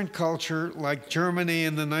different culture like Germany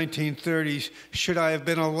in the 1930s, should I have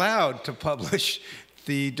been allowed to publish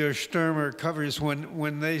the Der Stürmer covers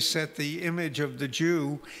when they set the image of the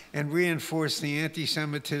Jew and reinforced the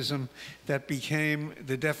anti-Semitism that became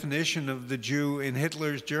the definition of the Jew in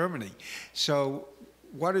Hitler's Germany? So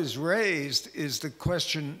what is raised is the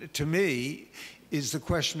question, to me, is the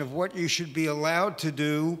question of what you should be allowed to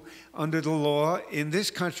do under the law. In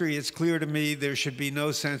this country, it's clear to me there should be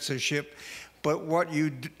no censorship, but what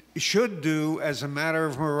you should do as a matter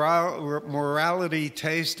of morality,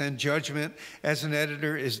 taste, and judgment as an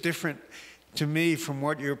editor is different to me from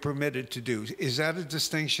what you're permitted to do. Is that a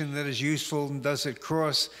distinction that is useful, and does it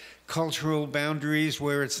cross cultural boundaries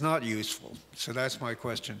where it's not useful? So that's my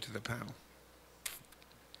question to the panel.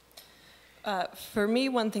 For me,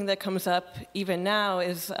 one thing that comes up even now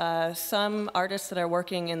is some artists that are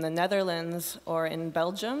working in the Netherlands or in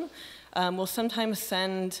Belgium will sometimes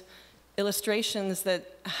send illustrations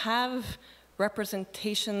that have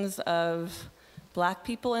representations of black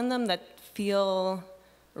people in them that feel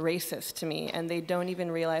racist to me, and they don't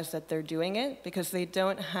even realize that they're doing it because they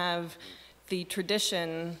don't have the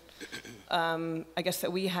tradition, I guess,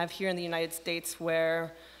 that we have here in the United States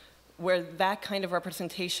where that kind of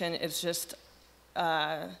representation is just,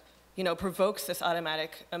 provokes this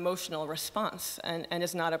automatic emotional response and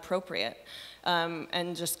is not appropriate.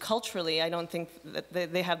 And just culturally, I don't think that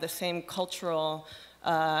they have the same cultural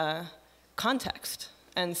context.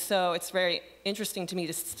 And so it's very interesting to me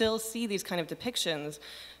to still see these kind of depictions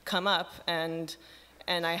come up, and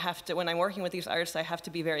I have to, when I'm working with these artists, I have to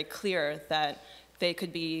be very clear that they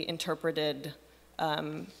could be interpreted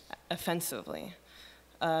offensively.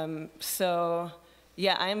 So,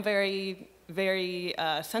 yeah, I'm very, very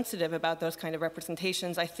sensitive about those kind of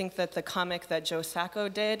representations. I think that the comic that Joe Sacco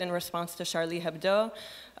did in response to Charlie Hebdo,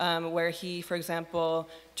 where he, for example,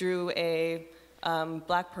 drew a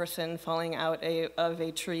black person falling out of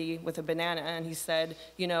a tree with a banana, and he said,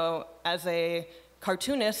 as a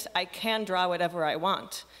cartoonist, I can draw whatever I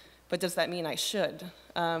want, but does that mean I should?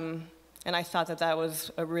 And I thought that that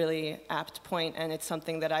was a really apt point, and it's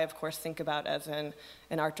something that I, of course, think about as an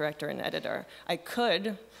art director and editor.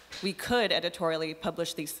 We could editorially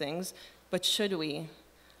publish these things, but should we,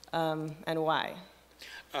 and why?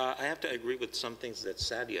 I have to agree with some things that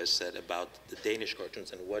Sadia said about the Danish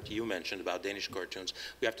cartoons and what you mentioned about Danish cartoons.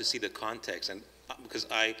 We have to see the context, and because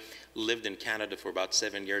I lived in Canada for about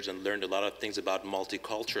 7 years and learned a lot of things about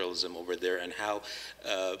multiculturalism over there and how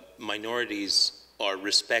minorities are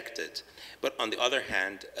respected. But on the other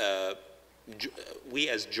hand, we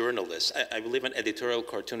as journalists, I believe an editorial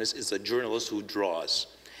cartoonist is a journalist who draws.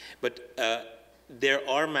 But there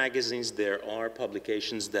are magazines, there are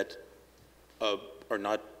publications that are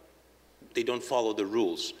not, they don't follow the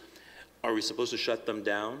rules. Are we supposed to shut them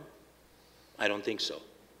down? I don't think so.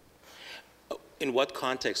 In what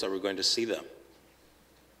context are we going to see them?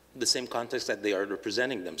 The same context that they are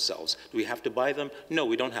representing themselves. Do we have to buy them? No,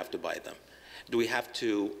 we don't have to buy them. Do we have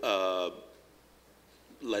to,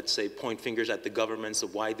 let's say, point fingers at the governments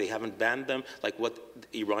of why they haven't banned them, like what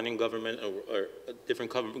the Iranian government or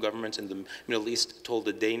different governments in the Middle East told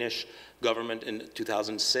the Danish government in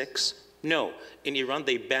 2006? No. In Iran,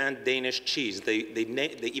 they banned Danish cheese. They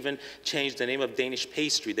even changed the name of Danish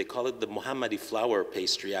pastry. They call it the Mohammadi flour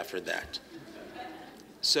pastry after that.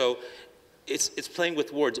 So it's playing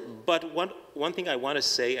with words. But one thing I want to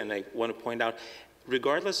say, and I want to point out,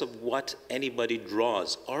 regardless of what anybody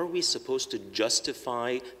draws, are we supposed to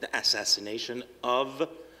justify the assassination of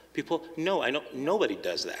people? No, I know nobody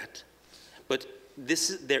does that. But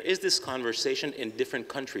there is this conversation in different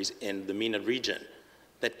countries in the MENA region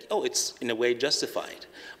that, oh, it's in a way justified.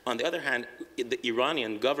 On the other hand, the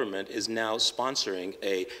Iranian government is now sponsoring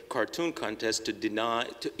a cartoon contest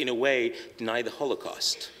to in a way, deny the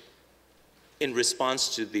Holocaust in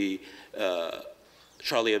response to the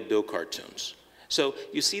Charlie Hebdo cartoons. So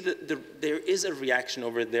you see that there is a reaction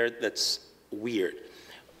over there that's weird.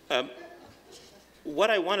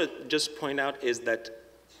 What I want to just point out is that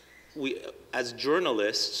we, as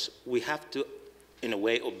journalists, we have to, in a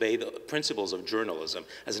way, obey the principles of journalism.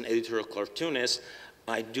 As an editorial cartoonist,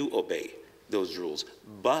 I do obey those rules.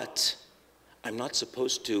 But I'm not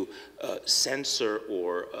supposed to censor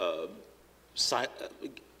or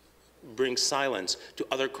bring silence to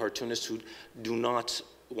other cartoonists who do not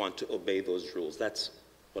want to obey those rules. That's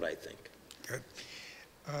what I think. Good.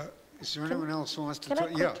 Is there anyone else who wants to talk? Can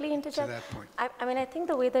I quickly interject? To that point. I mean, I think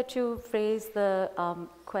the way that you phrase the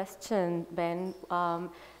question, Ben,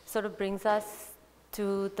 sort of brings us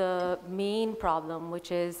to the main problem,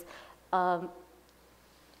 which is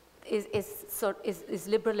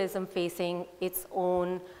liberalism facing its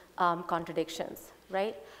own contradictions,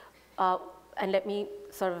 right? And let me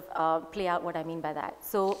sort of play out what I mean by that.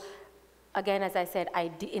 So, again, as I said,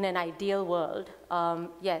 in an ideal world,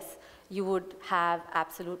 yes, you would have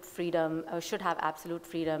absolute freedom, or should have absolute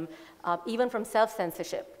freedom, even from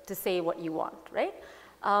self-censorship, to say what you want, right?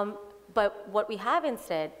 But what we have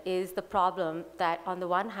instead is the problem that on the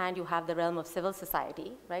one hand you have the realm of civil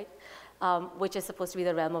society, right, which is supposed to be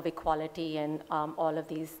the realm of equality and all of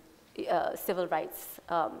these civil rights,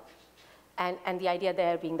 and the idea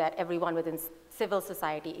there being that everyone within civil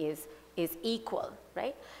society is equal,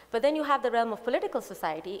 right? But then you have the realm of political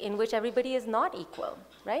society in which everybody is not equal,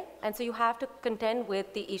 right? And so you have to contend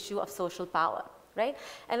with the issue of social power, right?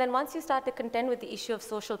 And then once you start to contend with the issue of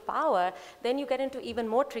social power, then you get into even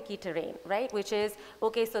more tricky terrain, right? Which is,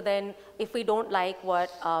 okay, so then if we don't like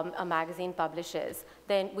what a magazine publishes,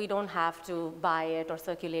 then we don't have to buy it or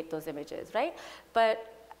circulate those images, right?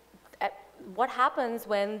 But what happens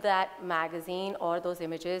when that magazine or those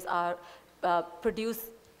images are produce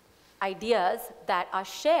ideas that are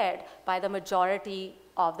shared by the majority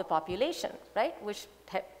of the population, right? Which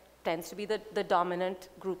tends to be the dominant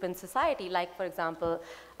group in society, like, for example,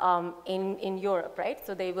 in Europe, right?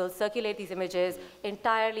 So they will circulate these images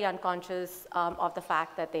entirely unconscious of the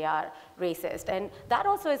fact that they are racist. And that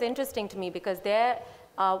also is interesting to me because there,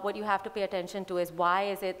 what you have to pay attention to is why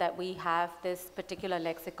is it that we have this particular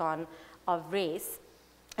lexicon of race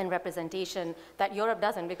and representation that Europe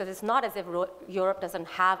doesn't, because it's not as if Europe doesn't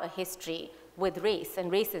have a history with race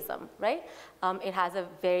and racism, right? It has a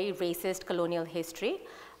very racist colonial history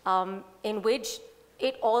in which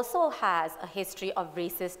it also has a history of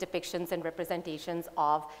racist depictions and representations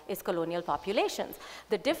of its colonial populations.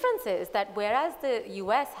 The difference is that whereas the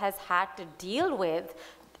US has had to deal with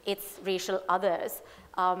its racial others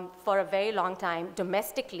for a very long time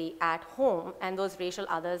domestically at home, and those racial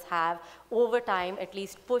others have over time at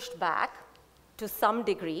least pushed back to some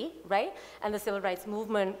degree, right? And the civil rights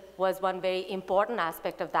movement was one very important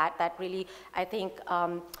aspect of that, that really, I think,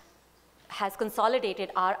 has consolidated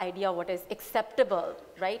our idea of what is acceptable,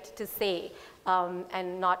 right, to say,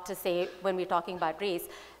 and not to say when we're talking about race.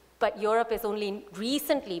 But Europe has only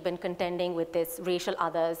recently been contending with this racial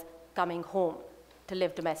others coming home to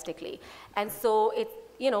live domestically. And so it's,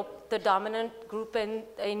 you know, the dominant group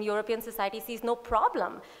in European society sees no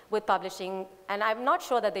problem with publishing, and I'm not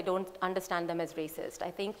sure that they don't understand them as racist.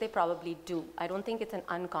 I think they probably do. I don't think it's an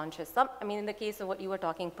unconscious. I mean, in the case of what you were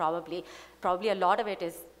talking, probably a lot of it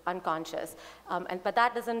is unconscious. But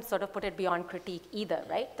that doesn't sort of put it beyond critique either,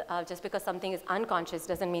 right? Just because something is unconscious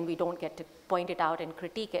doesn't mean we don't get to point it out and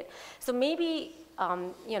critique it. So maybe,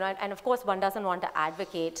 you know, and of course one doesn't want to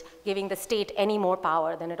advocate giving the state any more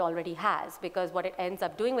power than it already has, because what it ends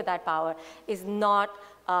up doing with that power is not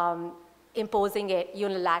imposing it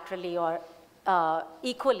unilaterally or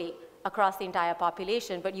equally across the entire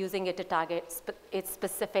population, but using it to target its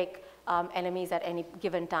specific enemies at any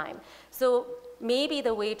given time. So maybe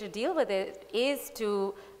the way to deal with it is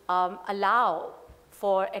to allow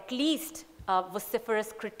for at least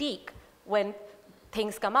vociferous critique when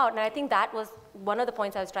things come out. And I think that was one of the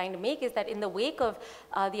points I was trying to make, is that in the wake of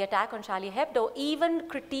the attack on Charlie Hebdo, even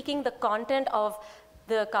critiquing the content of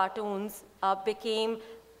the cartoons became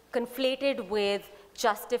conflated with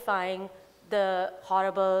justifying the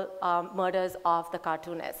horrible murders of the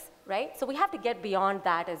cartoonists, right? So we have to get beyond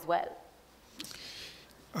that as well.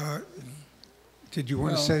 Did you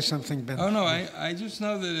want to say something, Ben? Oh no, I just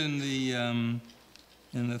know that in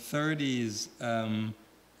the 30s,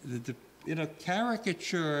 you know,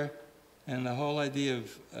 caricature and the whole idea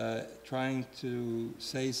of trying to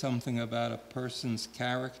say something about a person's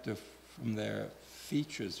character from their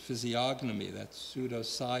features, physiognomy, that's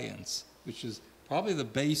pseudoscience, which is probably the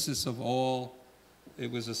basis of all.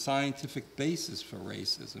 It was a scientific basis for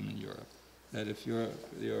racism in Europe, that if your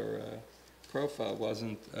profile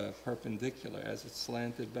wasn't perpendicular, as it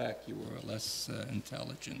slanted back, you were less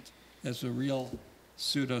intelligent. That's a real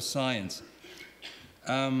pseudoscience.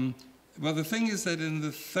 Well, the thing is that in the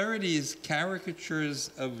 30s, caricatures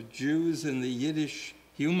of Jews in the Yiddish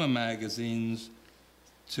humor magazines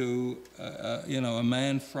to, you know, a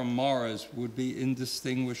man from Mars would be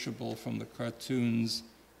indistinguishable from the cartoons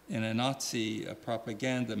in a Nazi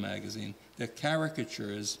propaganda magazine. They're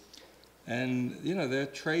caricatures, and, you know, they're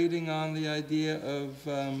trading on the idea of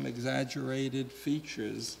exaggerated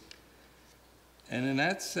features. And in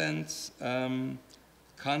that sense,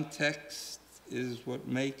 context is what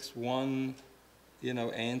makes one, you know,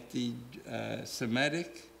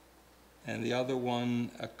 anti-Semitic, and the other one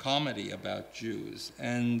a comedy about Jews.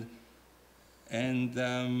 And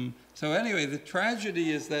so anyway, the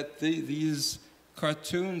tragedy is that these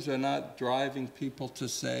cartoons are not driving people to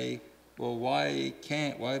say, well, why is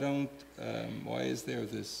there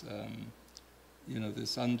this, you know,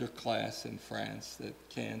 this underclass in France that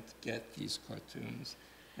can't get these cartoons?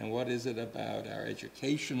 And what is it about our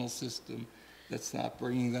educational system that's not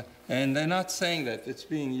bringing that? And they're not saying that. It's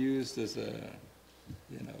being used as a,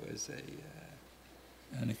 you know, as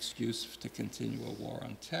an excuse to continue a war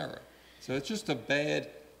on terror. So it's just a bad,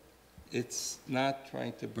 it's not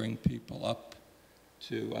trying to bring people up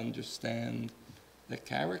to understand that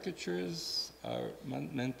caricatures are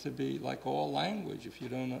meant to be like all language. If you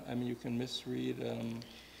don't, I mean, you can misread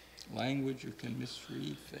language, you can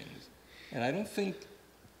misread things. And I don't think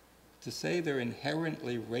to say they're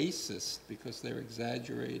inherently racist because they're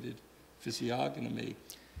exaggerated physiognomy,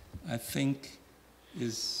 I think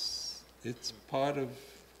it's part of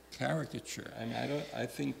caricature. I mean, I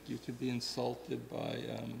think you could be insulted by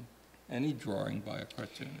any drawing by a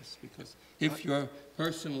cartoonist, because if you're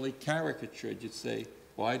personally caricatured, you'd say,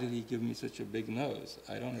 why did he give me such a big nose?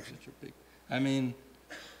 I don't have such a big, I mean,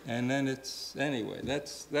 and then it's, anyway,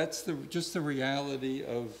 that's just the reality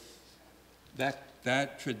of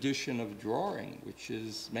that tradition of drawing, which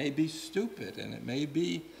is maybe stupid, and it may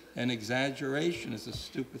be an exaggeration is a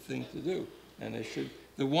stupid thing to do. And they should,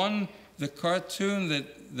 the cartoon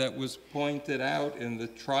that was pointed out in the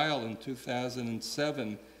trial in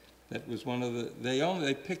 2007, that was one of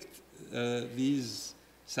they picked these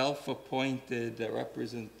self-appointed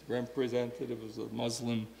representatives of the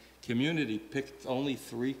Muslim community, picked only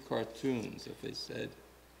 3 cartoons that they said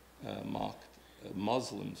mocked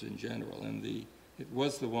Muslims in general. And it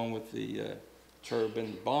was the one with the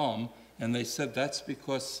turban bomb, and they said that's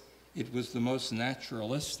because it was the most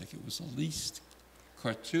naturalistic. It was the least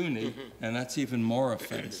cartoony, and that's even more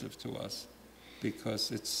offensive to us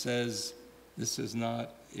because it says this is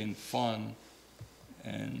not in fun.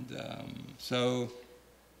 And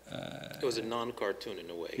it was a non-cartoon in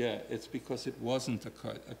a way. Yeah, it's because it wasn't a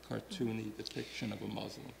cartoony depiction of a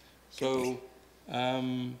Muslim. So,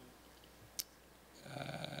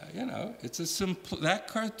 you know, it's that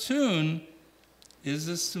cartoon is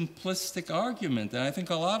a simplistic argument, and I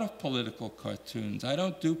think a lot of political cartoons. I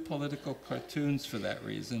don't do political cartoons for that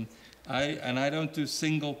reason. I don't do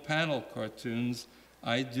single panel cartoons.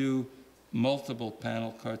 I do multiple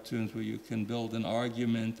panel cartoons where you can build an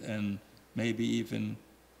argument and maybe even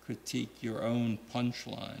critique your own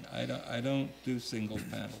punchline. I don't do single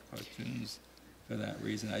panel cartoons for that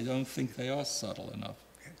reason. I don't think they are subtle enough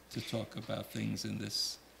to talk about things in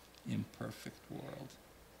this imperfect world.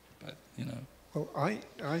 But, you know. Well, I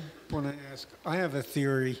want to ask, I have a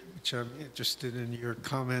theory, which I'm interested in your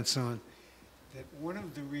comments on, that one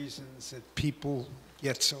of the reasons that people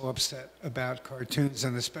get so upset about cartoons,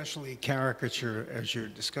 and especially caricature, as you're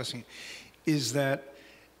discussing, is that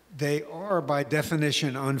they are, by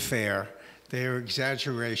definition, unfair. They are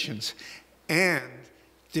exaggerations. And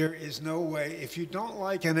there is no way, if you don't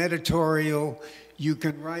like an editorial, you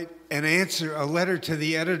can write an answer, a letter to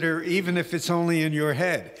the editor, even if it's only in your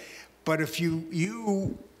head. But if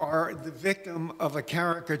you are the victim of a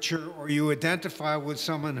caricature, or you identify with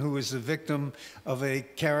someone who is the victim of a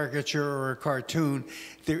caricature or a cartoon,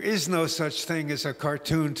 there is no such thing as a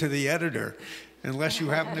cartoon to the editor, unless you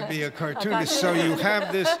happen to be a cartoonist. So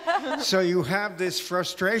you have this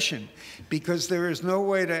frustration, because there is no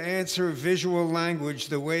way to answer visual language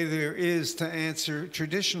the way there is to answer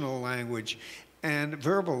traditional language and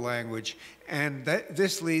verbal language. And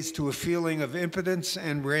this leads to a feeling of impotence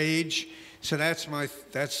and rage. So that's my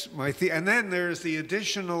and then there's the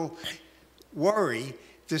additional worry,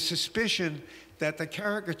 the suspicion that the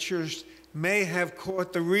caricatures may have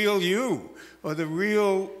caught the real you, or the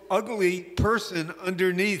real ugly person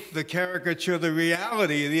underneath the caricature, the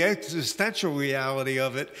reality, the existential reality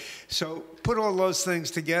of it. So put all those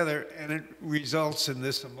things together, and it results in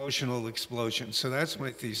this emotional explosion. So that's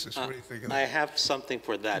my thesis. What do you think of that? I have something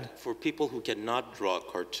for that. For people who cannot draw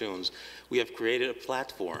cartoons, we have created a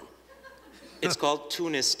platform. It's called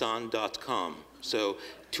Tunistan.com. So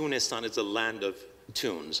Tunistan is a land of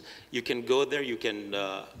tunes. You can go there, you can,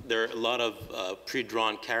 there are a lot of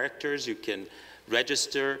pre-drawn characters. You can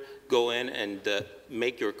register, go in and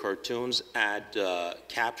make your cartoons, add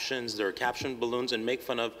captions. There are caption balloons, and make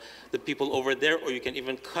fun of the people over there, or you can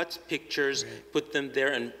even cut pictures, put them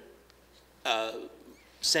there, and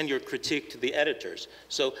send your critique to the editors.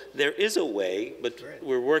 So there is a way, but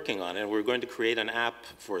we're working on it, and we're going to create an app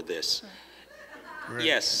for this. Great.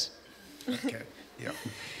 Yes. Okay, yeah.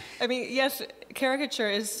 I mean, yes, caricature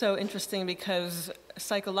is so interesting because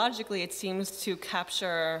psychologically it seems to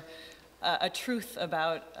capture a truth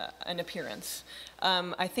about an appearance.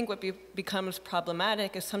 I think what becomes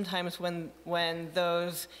problematic is sometimes when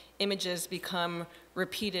those images become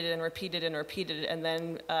repeated and repeated and repeated, and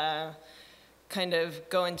then kind of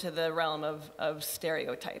go into the realm of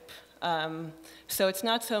stereotype. So it's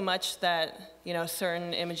not so much that, you know,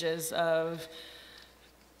 certain images of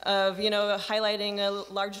you know, highlighting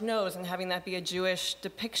a large nose and having that be a Jewish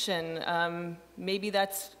depiction, maybe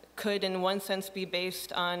that's could, in one sense, be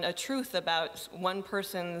based on a truth about one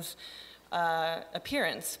person's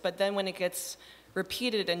appearance. But then when it gets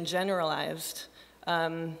repeated and generalized,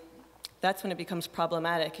 that's when it becomes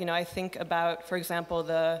problematic. You know, I think about, for example,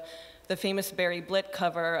 the famous Barry Blitt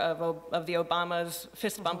cover of the Obama's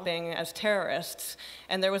fist bumping as terrorists.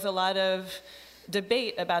 And there was a lot of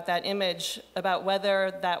debate about that image, about whether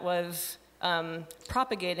that was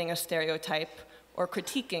propagating a stereotype or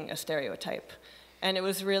critiquing a stereotype. And it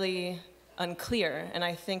was really unclear. And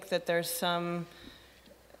I think that there's some,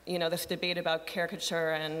 you know, this debate about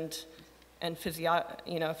caricature and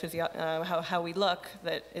how we look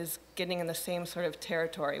that is getting in the same sort of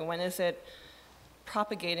territory. When is it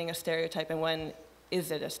propagating a stereotype and when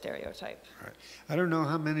is it a stereotype? Right. I don't know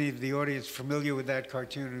how many of the audience are familiar with that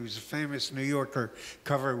cartoon. It was a famous New Yorker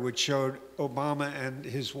cover which showed Obama and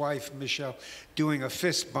his wife, Michelle, doing a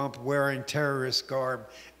fist bump wearing terrorist garb.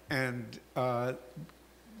 And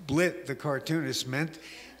Blitt, the cartoonist, meant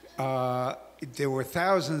there were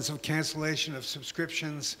thousands of cancellation of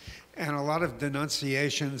subscriptions and a lot of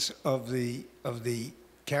denunciations of the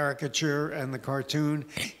caricature and the cartoon.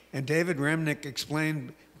 And David Remnick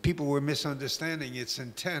explained people were misunderstanding its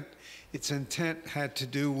intent. Its intent had to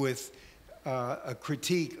do with a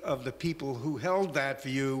critique of the people who held that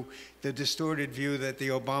view, the distorted view that the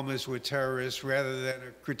Obamas were terrorists, rather than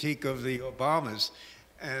a critique of the Obamas.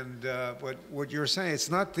 And what you're saying,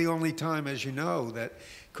 it's not the only time, as you know, that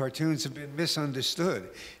cartoons have been misunderstood.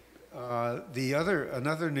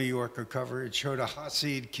 Another New Yorker cover, it showed a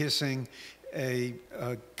Hasid kissing a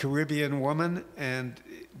Caribbean woman, and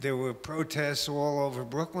there were protests all over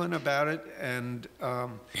Brooklyn about it, and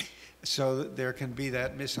so there can be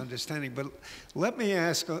that misunderstanding. But let me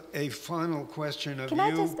ask a final question of you. Can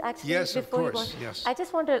I just actually, yes, before of course, you go, yes. I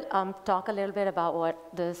just want to talk a little bit about what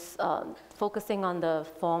this focusing on the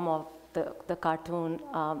form of the cartoon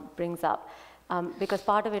brings up. Because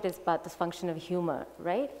part of it is about this function of humor,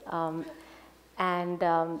 right?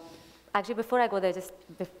 Actually, before I go there,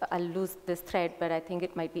 I'll lose this thread, but I think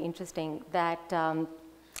it might be interesting that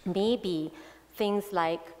maybe things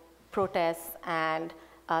like protests and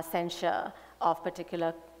censure of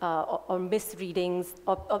particular or misreadings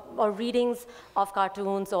or readings of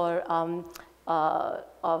cartoons or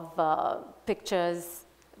of pictures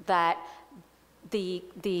that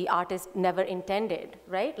the artist never intended,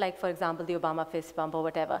 right? Like, for example, the Obama fist bump or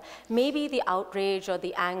whatever. Maybe the outrage or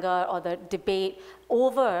the anger or the debate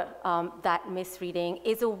over that misreading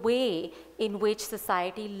is a way in which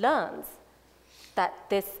society learns that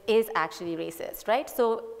this is actually racist, right?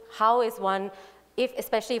 So how is one,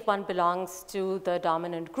 especially if one belongs to the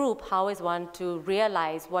dominant group, how is one to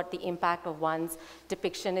realize what the impact of one's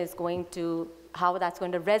depiction is going to, how that's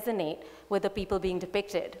going to resonate with the people being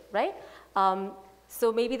depicted, right?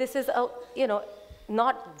 So maybe this is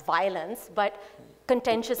not violence, but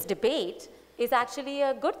contentious debate is actually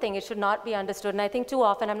a good thing. It should not be understood. And I think too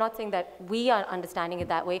often, I'm not saying that we are understanding it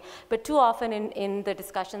that way, but too often in the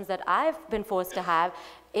discussions that I've been forced to have,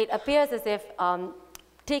 it appears as if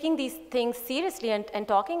taking these things seriously and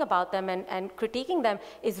talking about them and critiquing them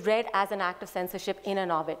is read as an act of censorship in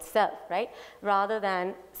and of itself, right? Rather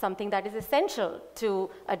than something that is essential to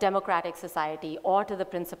a democratic society or to the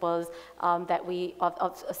principles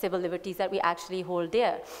of civil liberties that we actually hold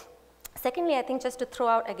dear. Secondly, I think just to throw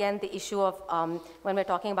out again the issue of when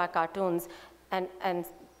we're talking about cartoons, and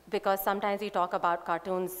because sometimes we talk about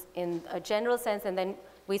cartoons in a general sense and then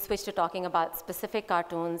we switch to talking about specific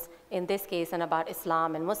cartoons, in this case, and about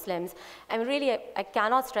Islam and Muslims. And really, I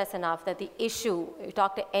cannot stress enough that the issue, you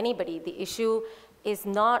talk to anybody, the issue is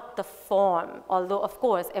not the form, although, of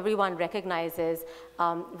course, everyone recognizes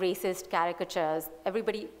racist caricatures.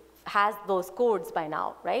 Everybody has those codes by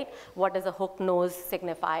now, right? What does a hook nose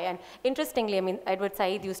signify? And interestingly, I mean, Edward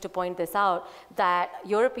Said used to point this out, that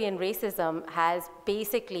European racism has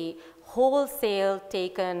basically wholesale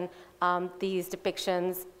taken these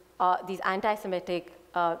depictions, these anti-Semitic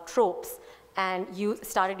tropes, and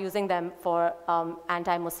started using them for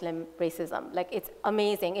anti-Muslim racism. Like, it's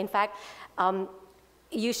amazing. In fact,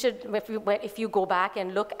 you should, if you go back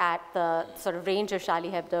and look at the sort of range of Charlie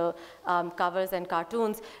Hebdo covers and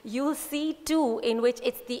cartoons, you'll see too in which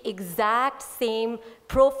it's the exact same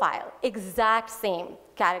profile, exact same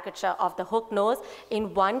caricature of the hook nose.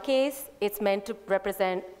 In one case, it's meant to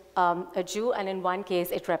represent a Jew, and in one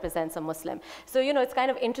case, it represents a Muslim. So, you know, it's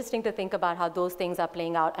kind of interesting to think about how those things are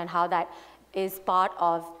playing out and how that is part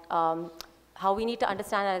of, how we need to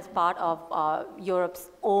understand that as part of Europe's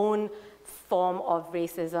own form of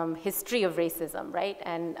racism, history of racism, right?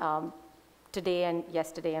 And today and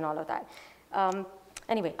yesterday and all of that.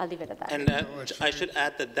 Anyway, I'll leave it at that. And I should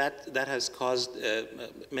add that has caused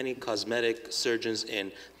many cosmetic surgeons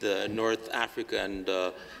in the North Africa and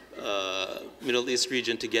Middle East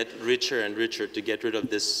region to get richer and richer to get rid of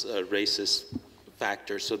this racist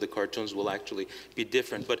factor, so the cartoons will actually be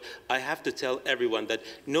different. But I have to tell everyone that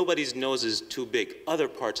nobody's nose is too big. Other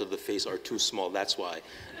parts of the face are too small. That's why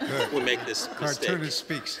we make this mistake. Cartoonist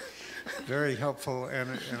speaks. Very helpful,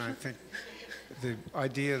 and I think the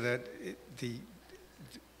idea that the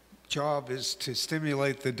job is to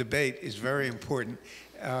stimulate the debate is very important.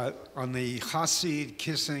 On the Hasid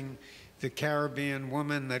kissing the Caribbean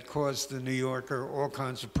woman that caused the New Yorker all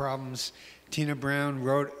kinds of problems, Tina Brown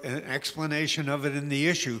wrote an explanation of it in the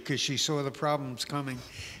issue because she saw the problems coming.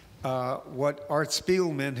 What Art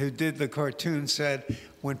Spiegelman, who did the cartoon, said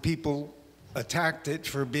when people attacked it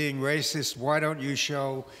for being racist, why don't you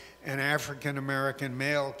show an African-American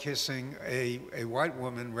male kissing a white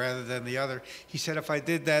woman rather than the other? He said, if I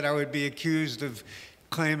did that, I would be accused of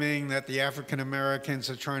claiming that the African-Americans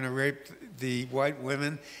are trying to rape the white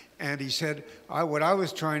women. And he said, what I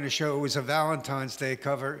was trying to show was a Valentine's Day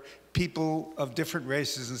cover, people of different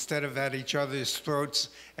races instead of at each other's throats,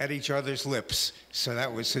 at each other's lips. So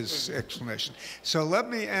that was his explanation. So let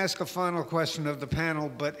me ask a final question of the panel,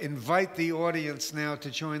 but invite the audience now to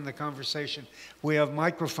join the conversation. We have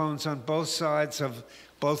microphones on both sides of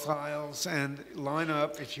both aisles, and line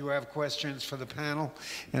up if you have questions for the panel.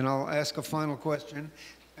 And I'll ask a final question.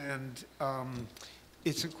 And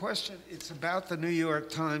it's a question, it's about the New York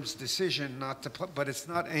Times decision not to, but it's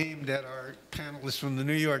not aimed at our panelist from the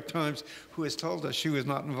New York Times who has told us she was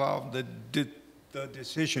not involved in the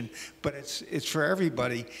decision, but it's for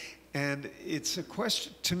everybody. And it's a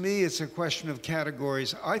question, to me, it's a question of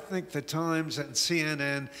categories. I think the Times and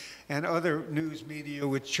CNN and other news media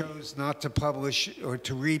which chose not to publish or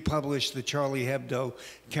to republish the Charlie Hebdo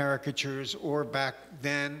caricatures, or back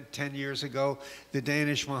then, 10 years ago, the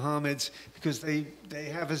Danish Mohammeds, because they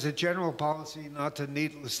have as a general policy not to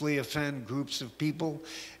needlessly offend groups of people,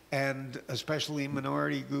 and especially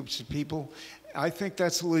minority groups of people. I think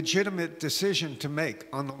that's a legitimate decision to make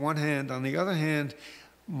on the one hand. On the other hand,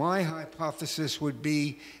 my hypothesis would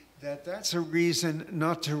be that that's a reason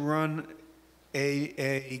not to run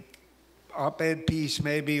a op-ed piece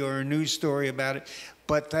maybe or a news story about it,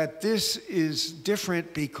 but that this is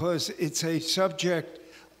different because it's a subject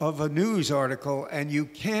of a news article, and you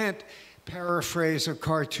can't paraphrase a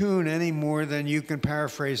cartoon any more than you can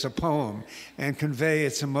paraphrase a poem and convey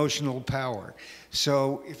its emotional power.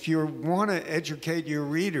 So if you want to educate your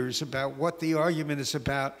readers about what the argument is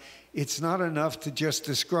about, it's not enough to just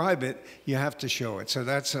describe it, you have to show it. So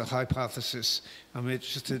that's a hypothesis. I'm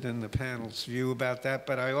interested in the panel's view about that,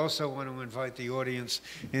 but I also want to invite the audience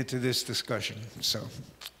into this discussion. So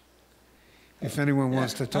if anyone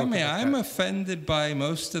wants to talk about that. I'm offended by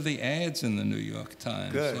most of the ads in the New York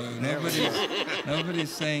Times. Good. So nobody's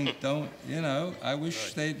saying don't, I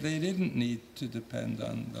wish they didn't need to depend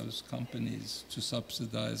on those companies to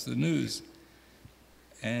subsidize the news.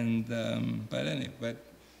 And, but anyway,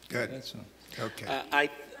 Good. That's all. Okay.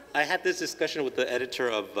 I had this discussion with the editor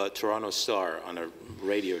of Toronto Star on a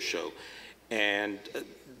radio show, and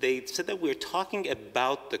they said that we're talking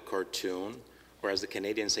about the cartoon, or as the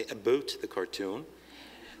Canadians say, about the cartoon,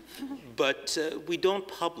 but we don't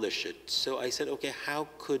publish it. So I said, okay, how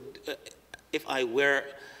could, if I were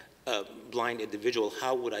a blind individual,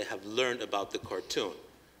 how would I have learned about the cartoon?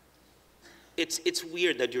 It's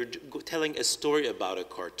weird that you're telling a story about a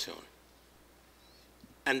cartoon,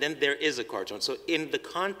 and then there is a cartoon. So in the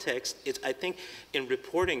context, I think in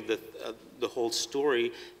reporting the whole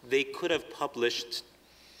story, they could have published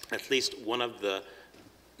at least one of the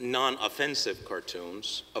non-offensive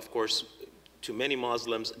cartoons. Of course, to many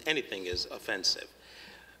Muslims, anything is offensive.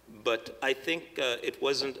 But I think it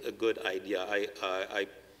wasn't a good idea.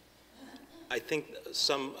 I think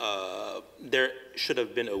there should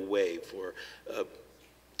have been a way for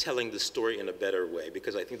telling the story in a better way,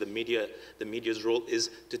 because I think the media's role is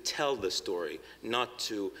to tell the story, not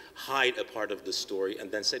to hide a part of the story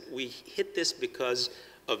and then say, we hit this because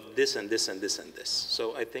of this and this and this and this.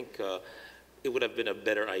 So I think it would have been a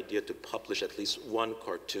better idea to publish at least one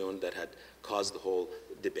cartoon that had caused the whole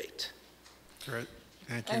debate. Great.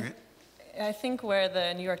 Thank you. I think where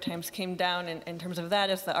the New York Times came down in terms of that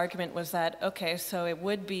is the argument was that, okay, so it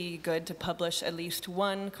would be good to publish at least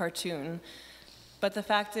one cartoon. But the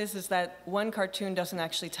fact is that one cartoon doesn't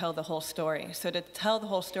actually tell the whole story. So to tell the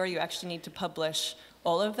whole story, you actually need to publish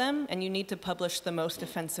all of them, and you need to publish the most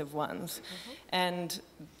offensive ones. Mm-hmm.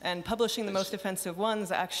 And publishing the most offensive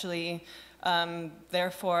ones actually,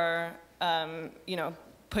 therefore,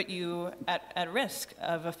 put you at risk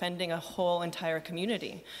of offending a whole entire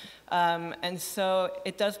community. And so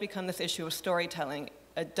it does become this issue of storytelling.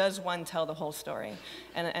 Does one tell the whole story?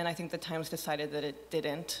 And I think the Times decided that it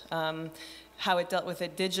didn't. How it dealt with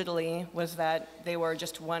it digitally was that they were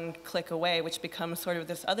just one click away, which becomes sort of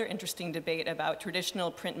this other interesting debate about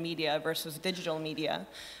traditional print media versus digital media.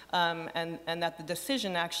 And that the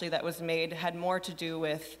decision actually that was made had more to do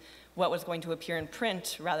with what was going to appear in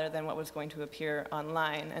print rather than what was going to appear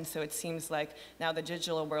online. And so it seems like now the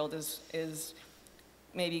digital world is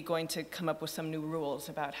maybe going to come up with some new rules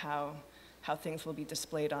about how things will be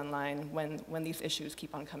displayed online when these issues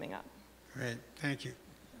keep on coming up. Great, thank you.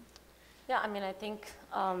 Yeah, I mean, I think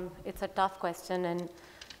it's a tough question, and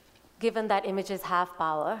given that images have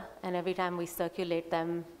power, and every time we circulate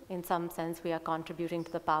them, in some sense, we are contributing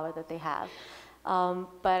to the power that they have.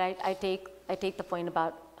 But I take the point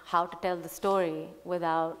about how to tell the story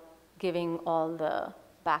without giving all the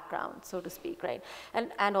background, so to speak, right?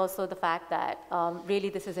 And also the fact that really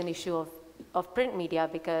this is an issue of print media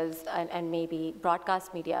because, and maybe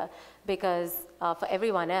broadcast media, because for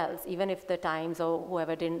everyone else, even if the Times or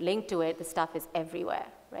whoever didn't link to it, the stuff is everywhere,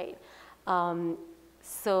 right?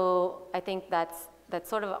 So I think that's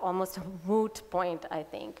sort of almost a moot point, I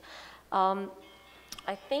think.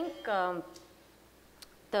 I think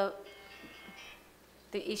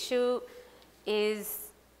the issue is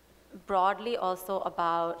broadly also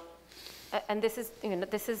about, and this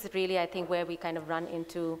is really, I think, where we kind of run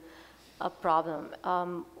into a problem.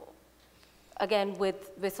 Again,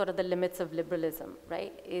 with sort of the limits of liberalism,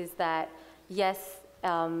 right? Is that, yes,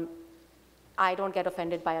 I don't get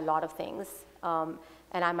offended by a lot of things, and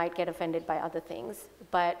I might get offended by other things,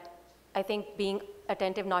 but I think being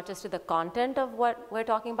attentive not just to the content of what we're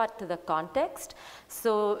talking about, to the context.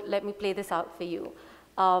 So let me play this out for you.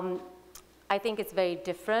 I think it's very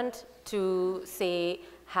different to, say,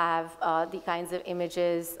 have the kinds of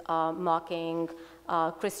images mocking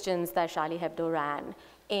Christians that Charlie Hebdo ran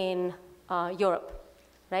in Europe,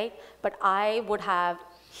 right? But I would have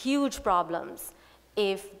huge problems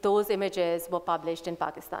if those images were published in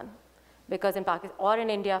Pakistan. Because in Pakistan, or in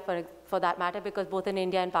India for that matter, because both in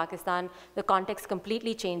India and Pakistan, the context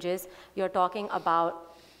completely changes. You're talking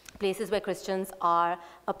about places where Christians are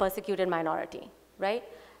a persecuted minority, right?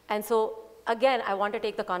 And so, again, I want to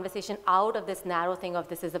take the conversation out of this narrow thing of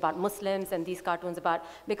this is about Muslims and these cartoons about,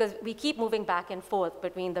 because we keep moving back and forth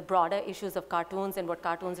between the broader issues of cartoons and what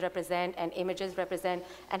cartoons represent and images represent,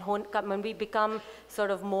 and when we become sort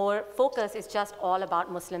of more focused, it's just all about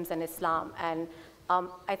Muslims and Islam. And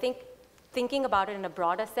I think thinking about it in a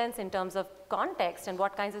broader sense in terms of context and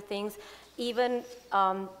what kinds of things even,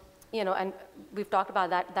 and we've talked about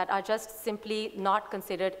that are just simply not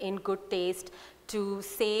considered in good taste to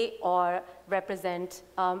say or represent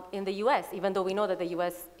in the US, even though we know that the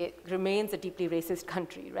US remains a deeply racist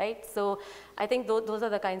country, right? So I think those are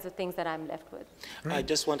the kinds of things that I'm left with. Right. I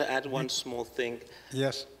just want to add one small thing.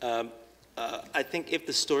 Yes. I think if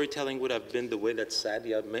the storytelling would have been the way that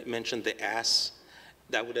Sadia mentioned the ass,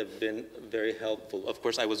 that would have been very helpful. Of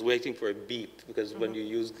course, I was waiting for a beep because when you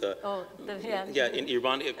used the, in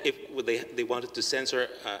Iran, if they wanted to censor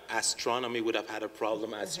astronomy, would have had a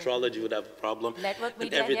problem. Astrology would have a problem,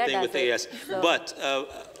 and everything with AS. So. But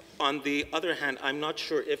on the other hand, I'm not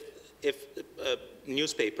sure if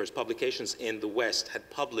newspapers, publications in the West had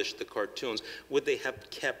published the cartoons, would they have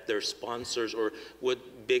kept their sponsors, or would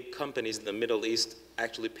big companies in the Middle East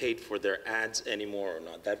actually paid for their ads anymore or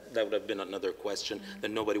not? That would have been another question,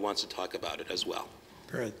 and nobody wants to talk about it as well.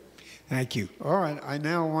 Great. Thank you. All right, I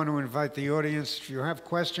now want to invite the audience. If you have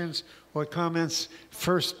questions or comments,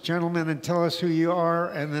 first, gentlemen, and tell us who you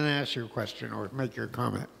are, and then ask your question or make your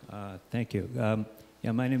comment. Thank you.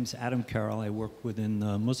 Yeah, my name is Adam Carroll. I work within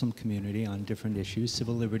the Muslim community on different issues,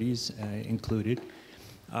 civil liberties included.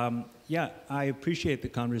 Yeah, I appreciate the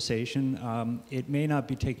conversation. It may not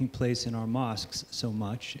be taking place in our mosques so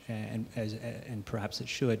much, and perhaps it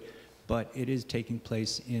should, but it is taking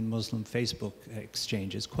place in Muslim Facebook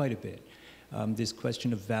exchanges quite a bit. This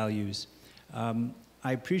question of values.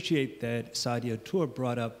 I appreciate that Sadia Tour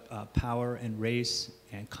brought up power and race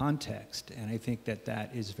and context, and I think that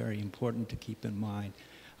is very important to keep in mind.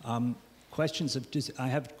 I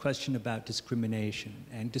have a question about discrimination,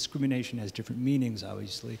 and discrimination has different meanings,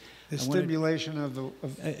 obviously. The stimulation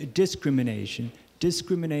of discrimination.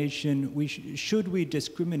 Discrimination, should we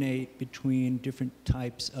discriminate between different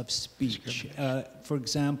types of speech? For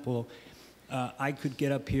example, I could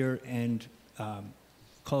get up here and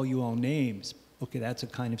call you all names. Okay, that's a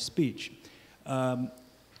kind of speech.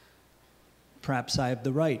 Perhaps I have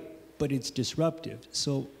the right, but it's disruptive.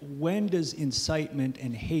 So when does incitement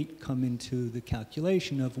and hate come into the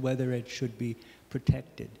calculation of whether it should be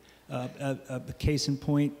protected? A case in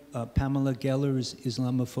point, Pamela Geller's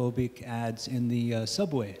Islamophobic ads in the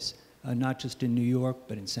subways, not just in New York,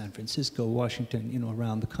 but in San Francisco, Washington,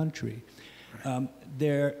 around the country.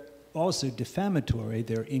 They're also defamatory,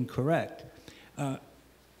 they're incorrect.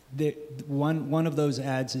 One of those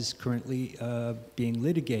ads is currently being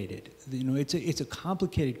litigated. It's a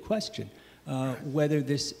complicated question whether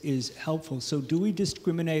this is helpful. So do we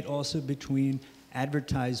discriminate also between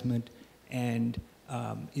advertisement and,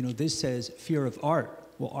 this says fear of art.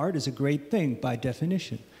 Well, art is a great thing by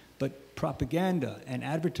definition, but propaganda and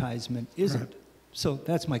advertisement isn't. Right. So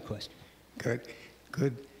that's my question. Good,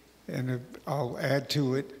 good. And I'll add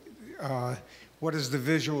to it, what is the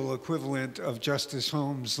visual equivalent of Justice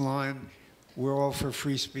Holmes' line, "We're all for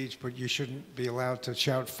free speech, but you shouldn't be allowed to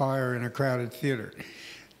shout fire in a crowded theater"?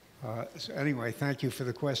 So anyway, thank you for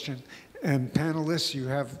the question. And panelists, you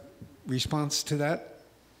have response to that?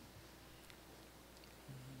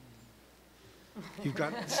 You've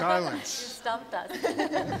got silence. You stumped us.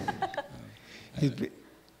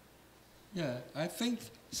 Yeah, I think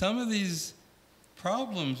some of these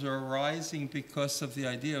problems are arising because of the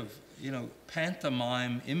idea of,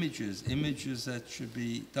 pantomime images that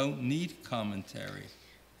don't need commentary.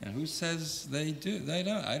 And who says they do? They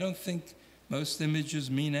don't. I don't think most images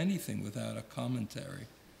mean anything without a commentary.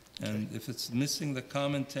 And if it's missing the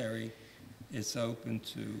commentary, it's open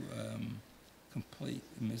to complete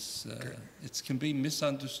it can be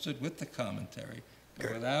misunderstood with the commentary.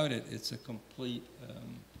 But without it, it's a complete,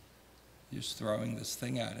 you're just throwing this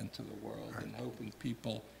thing out into the world and hoping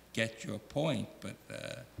people get your point. But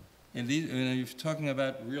in these, you're talking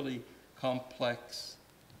about really complex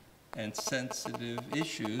and sensitive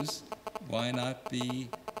issues. Why not be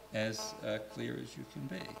as clear as you can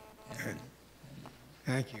be?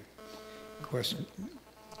 Thank you. Question?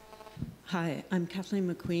 Hi, I'm Kathleen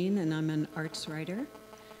McQueen, and I'm an arts writer.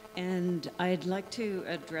 And I'd like to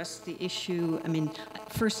address the issue.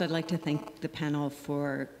 First, I'd like to thank the panel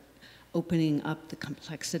for opening up the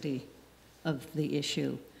complexity of the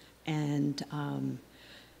issue and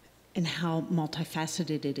how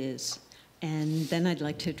multifaceted it is. And then I'd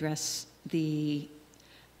like to address the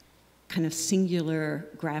kind of singular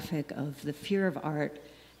graphic of the fear of art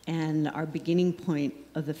and our beginning point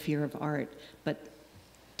of the fear of art, but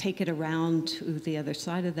take it around to the other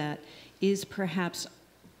side of that. Is perhaps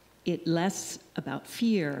it less about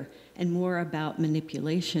fear and more about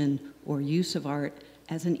manipulation or use of art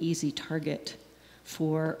as an easy target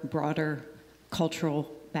for broader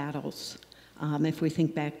cultural battles? If we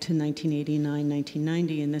think back to 1989,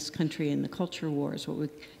 1990 in this country in the culture wars, what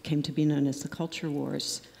came to be known as the culture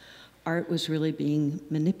wars, art was really being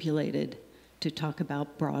manipulated to talk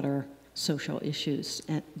about broader social issues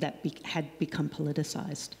that had become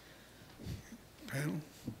politicized. Panel?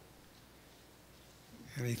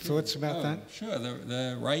 Any thoughts about that? Sure.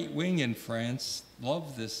 The right wing in France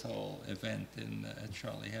loved this whole event in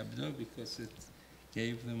Charlie Hebdo because it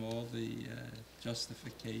gave them all the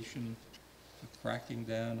justification for cracking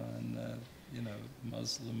down on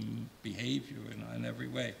Muslim behavior in every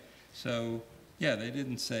way. So yeah, they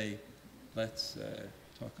didn't say let's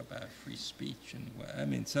talk about free speech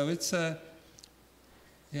and so it's I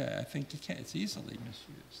think it's easily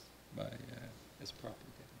misused by as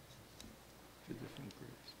propaganda for different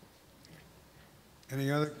groups.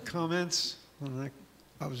 Any other comments on that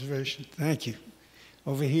observation? Thank you.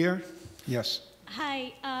 Over here? Yes.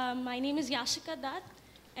 Hi, my name is Yashika Dutt,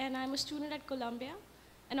 and I'm a student at Columbia,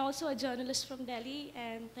 and also a journalist from Delhi,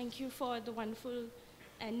 and thank you for the wonderful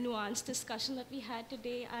and nuanced discussion that we had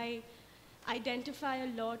today. I identify a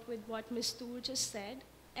lot with what Ms. Toor just said,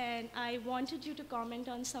 and I wanted you to comment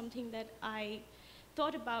on something that I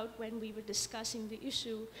thought about when we were discussing the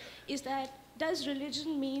issue, is that does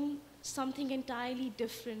religion mean something entirely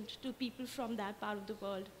different to people from that part of the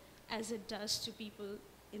world as it does to people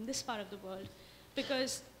in this part of the world?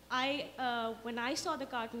 Because when I saw the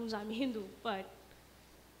cartoons, I'm Hindu, but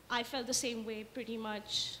I felt the same way pretty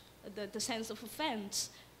much, the sense of offense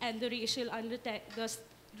and the racial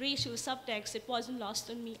racial subtext, it wasn't lost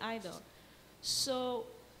on me either. So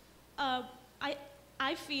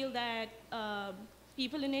I feel that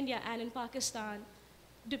people in India and in Pakistan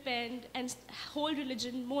depend and hold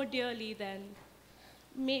religion more dearly than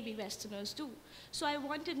maybe Westerners do. So I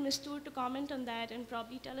wanted Ms. Toor to comment on that and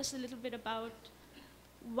probably tell us a little bit about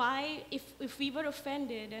why, if we were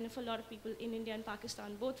offended, and if a lot of people in India and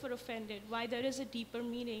Pakistan both were offended, why there is a deeper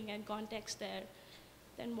meaning and context there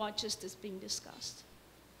than what just is being discussed.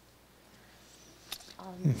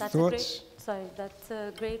 That's a great, Sorry, that's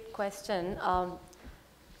a great question.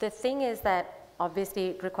 The thing is that obviously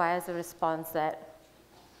it requires a response that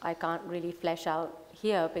I can't really flesh out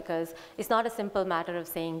here because it's not a simple matter of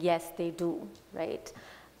saying, yes, they do, right?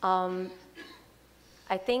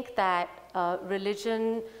 I think that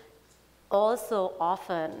religion also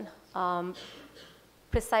often,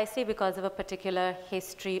 precisely because of a particular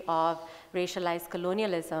history of racialized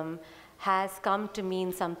colonialism, has come to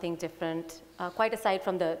mean something different, quite aside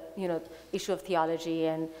from the issue of theology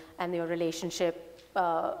and your relationship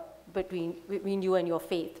between you and your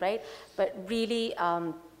faith, right? But really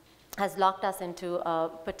has locked us into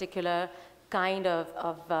a particular kind of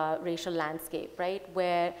racial landscape, right?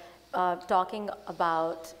 Where talking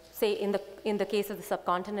about, say, in the case of the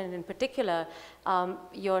subcontinent in particular,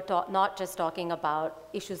 you're not just talking about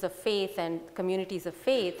issues of faith and communities of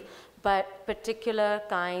faith, but particular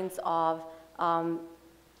kinds of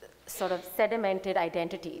sort of sedimented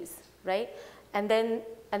identities, right? And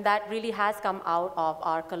that really has come out of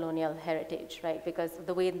our colonial heritage, right? Because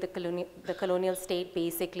the way the colonial state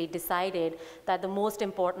basically decided that the most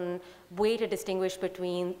important way to distinguish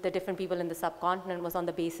between the different people in the subcontinent was on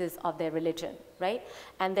the basis of their religion, right?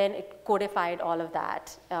 And then it codified all of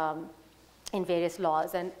that in various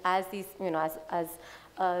laws. And as these, as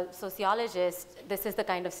a sociologist, this is the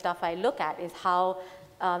kind of stuff I look at, is how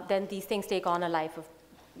then these things take on a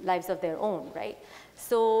lives of their own, right?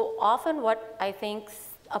 So often what I think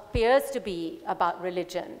appears to be about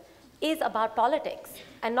religion is about politics,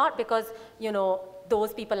 and not because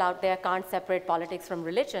those people out there can't separate politics from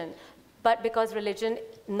religion, but because religion,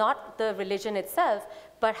 not the religion itself,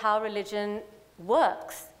 but how religion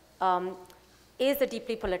works, is a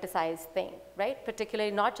deeply politicized thing, right? Particularly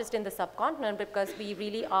not just in the subcontinent, because we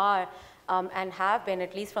really are and have been,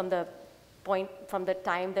 at least from the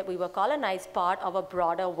time that we were colonized, part of a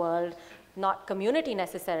broader world, not community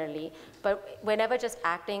necessarily, but whenever just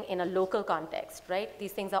acting in a local context, right?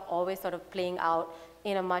 These things are always sort of playing out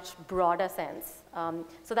in a much broader sense.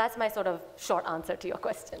 So that's my sort of short answer to your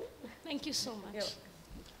question. Thank you so much.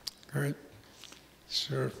 Great.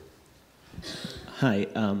 Sir. Hi,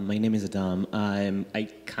 my name is Adam. I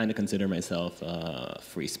kind of consider myself a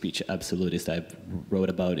free speech absolutist. I wrote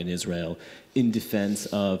about in Israel in defense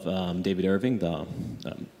of David Irving, the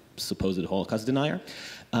supposed Holocaust denier.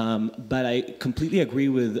 But I completely agree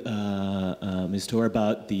with Ms. Tor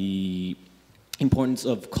about the importance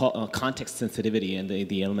of context sensitivity and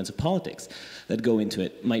the elements of politics that go into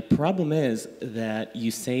it. My problem is that you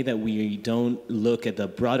say that we don't look at the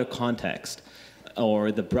broader context, or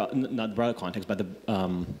not the broader context, but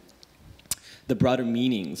the broader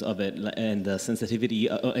meanings of it and the sensitivity,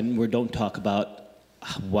 and we don't talk about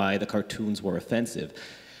why the cartoons were offensive.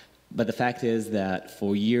 But the fact is that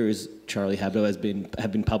for years, Charlie Hebdo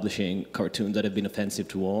have been publishing cartoons that have been offensive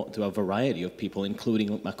to a variety of people,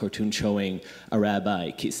 including a cartoon showing a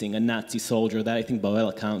rabbi kissing a Nazi soldier that I think by all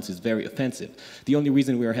accounts is very offensive. The only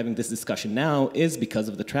reason we are having this discussion now is because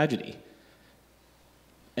of the tragedy.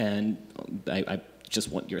 And I just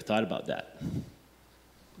want your thought about that.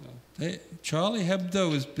 Charlie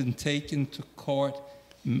Hebdo has been taken to court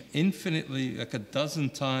infinitely, like a dozen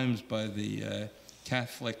times, by the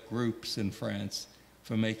Catholic groups in France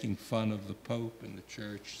for making fun of the Pope and the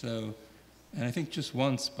Church. So, and I think just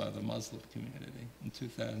once by the Muslim community in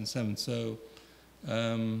 2007. So,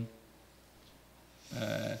 I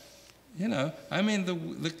mean,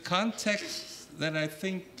 the context that I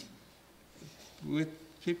think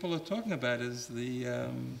people are talking about is the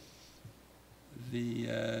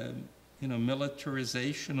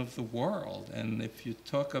militarization of the world. And if you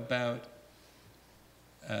talk about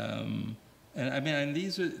and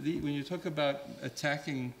these are when you talk about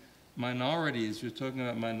attacking minorities, you're talking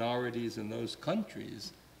about minorities in those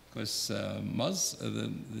countries, because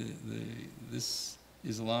this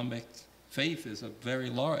Islamic faith is a very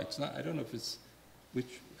large. It's not, I don't know if it's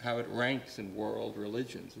how it ranks in world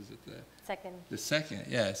religions. Is it the second? The second,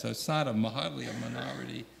 yeah. So it's not hardly a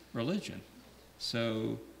minority religion.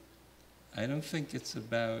 So I don't think it's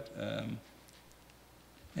about.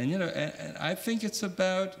 And I think it's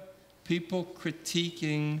about people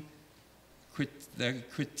critiquing their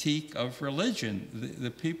critique of religion. The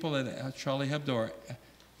people at Charlie Hebdo are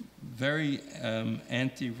very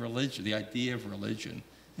anti-religion, the idea of religion.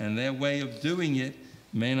 And their way of doing it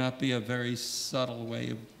may not be a very subtle way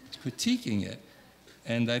of critiquing it.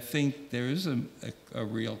 And I think there is a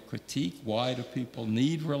real critique. Why do people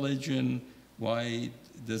need religion? Why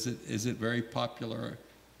is it very popular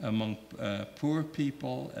among poor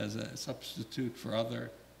people as a substitute for other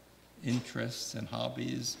interests and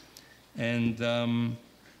hobbies? And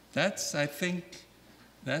that's I think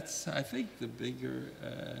the bigger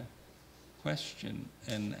question.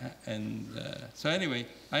 So anyway,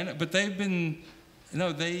 I know, but they've been,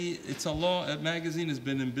 it's a long, magazine has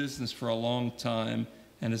been in business for a long time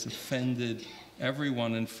and has offended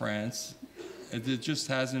everyone in France. There just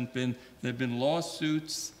hasn't been, there have been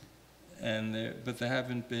lawsuits, but there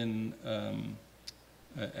haven't been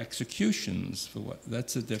executions for what,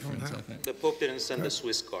 that's the difference, I think. The Pope didn't send the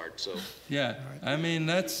Swiss card, so. Yeah, I mean,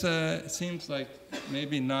 that's, seems like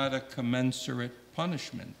maybe not a commensurate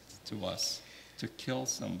punishment to us to kill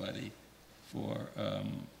somebody for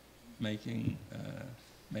making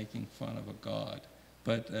fun of a god.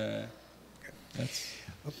 But that's...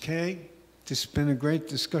 Okay, this has been a great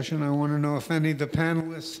discussion. I want to know if any of the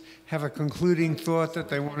panelists have a concluding thought that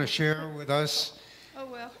they want to share with us. Oh,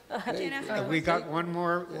 well, I can't ask We got one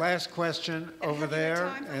more last question over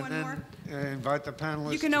there, and then invite the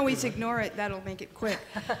panelists. You can always ignore it. That'll make it quick.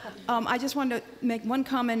 I just wanted to make one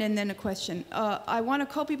comment and then a question. I want to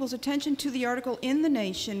call people's attention to the article in The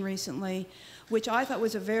Nation recently, which I thought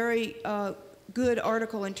was a very good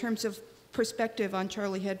article in terms of perspective on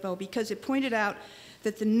Charlie Hebdo, because it pointed out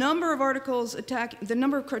that the number of the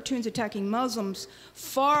number of cartoons attacking Muslims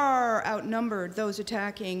far outnumbered those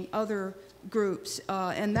attacking other groups,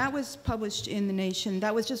 and that was published in The Nation.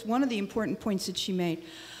 That was just one of the important points that she made.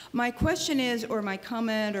 My question is, or my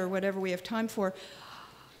comment, or whatever we have time for,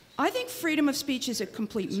 I think freedom of speech is a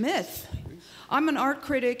complete myth. I'm an art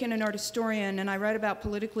critic and an art historian, and I write about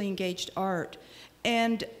politically engaged art.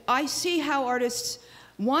 And I see how artists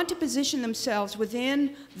want to position themselves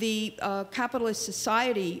within the capitalist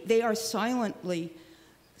society. They are silently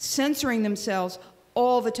censoring themselves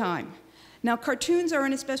all the time. Now, cartoons are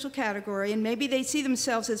in a special category, and maybe they see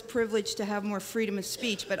themselves as privileged to have more freedom of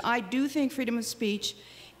speech, but I do think freedom of speech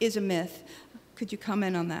is a myth. Could you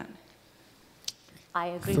comment on that? I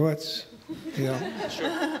agree. Thoughts? Yeah.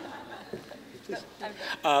 Sure.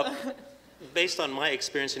 Based on my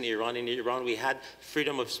experience in Iran we had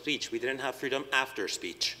freedom of speech. We didn't have freedom after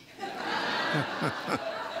speech.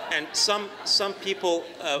 And some people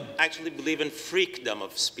actually believe in freakdom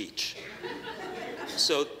of speech.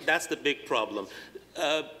 So that's the big problem.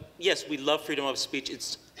 Yes, we love freedom of speech.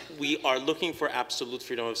 We are looking for absolute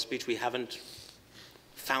freedom of speech. We haven't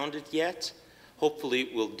found it yet. Hopefully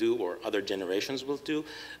we'll do, or other generations will do.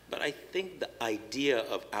 But I think the idea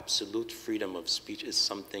of absolute freedom of speech is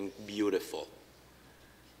something beautiful.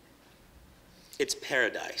 It's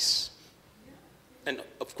paradise. And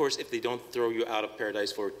of course, if they don't throw you out of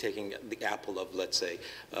paradise for taking the apple of, let's say,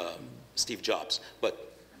 Steve Jobs. But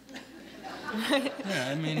yeah,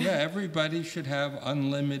 I mean, yeah, everybody should have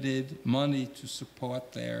unlimited money to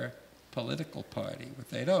support their political party, but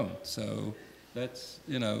they don't. So that's,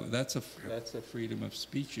 that's a freedom of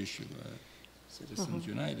speech issue, Citizens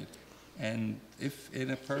United. And if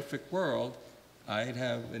in a perfect world, I'd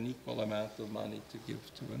have an equal amount of money to give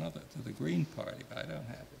to the Green Party, but I don't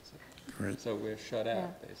have it. So, Great. So we're shut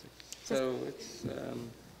out, basically. So it's...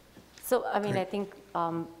 So, I mean, I think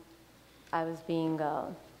I was being...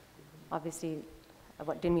 obviously,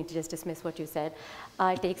 didn't mean to just dismiss what you said.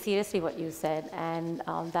 I take seriously what you said, and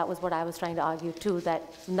that was what I was trying to argue too, that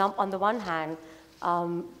on the one hand,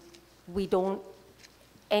 we don't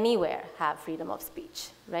anywhere have freedom of speech,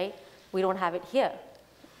 right? We don't have it here.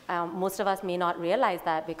 Most of us may not realize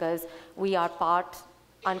that because we are part,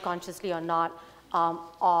 unconsciously or not,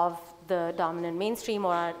 of the dominant mainstream,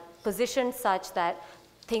 or are positioned such that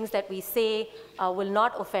things that we say will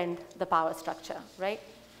not offend the power structure, right?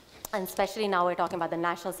 And especially now we're talking about the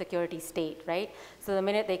national security state, right? So the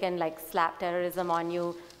minute they can slap terrorism on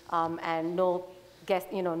you and no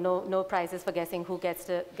prizes for guessing who gets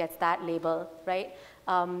that label, right?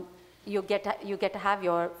 You get to have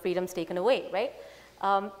your freedoms taken away, right?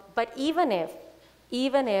 But even if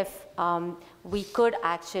we could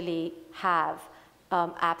actually have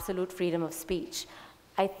absolute freedom of speech,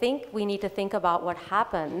 I think we need to think about what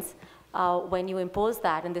happens when you impose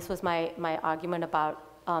that, and this was my argument about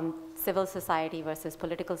civil society versus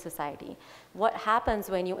political society. What happens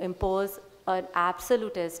when you impose an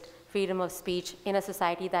absolutist freedom of speech in a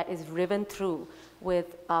society that is riven through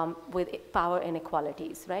with power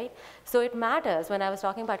inequalities, right? So it matters. When I was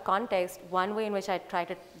talking about context, one way in which I tried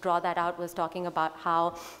to draw that out was talking about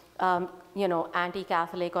how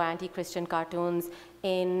anti-Catholic or anti-Christian cartoons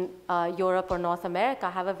in Europe or North America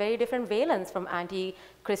have a very different valence from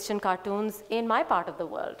anti-Christian cartoons in my part of the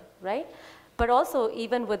world, right? But also,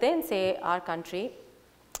 even within, say, our country,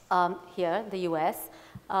 here, the US,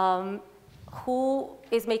 who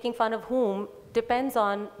is making fun of whom depends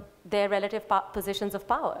on their relative positions of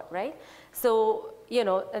power, right? So you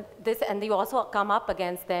know, and you also come up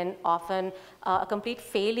against then often a complete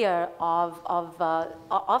failure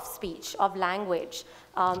of speech, of language.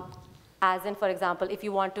 As in, for example, if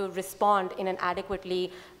you want to respond in an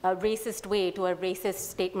adequately racist way to a racist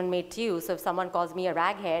statement made to you, so if someone calls me a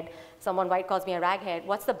raghead, someone white calls me a raghead,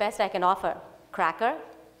 what's the best I can offer? Cracker?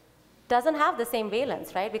 Doesn't have the same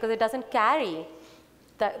valence, right? Because it doesn't carry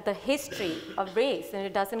the history of race, and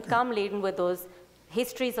it doesn't come laden with those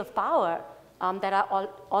histories of power that are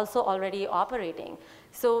also already operating.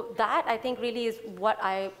 So that, I think, really is what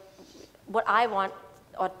I want,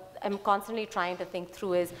 or I'm constantly trying to think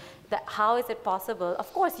through, is that how is it possible?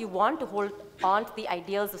 Of course, you want to hold on to the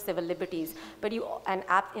ideals of civil liberties, but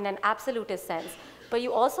in an absolutist sense, but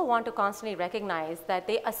you also want to constantly recognize that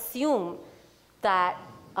they assume that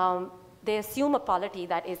they assume a polity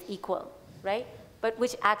that is equal, right? But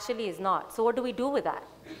which actually is not. So what do we do with that?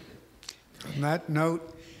 On that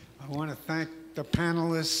note, I want to thank the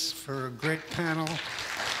panelists for a great panel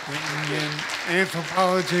in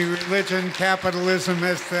anthropology, religion, capitalism,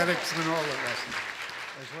 aesthetics, and all the rest,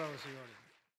 as well as the audience.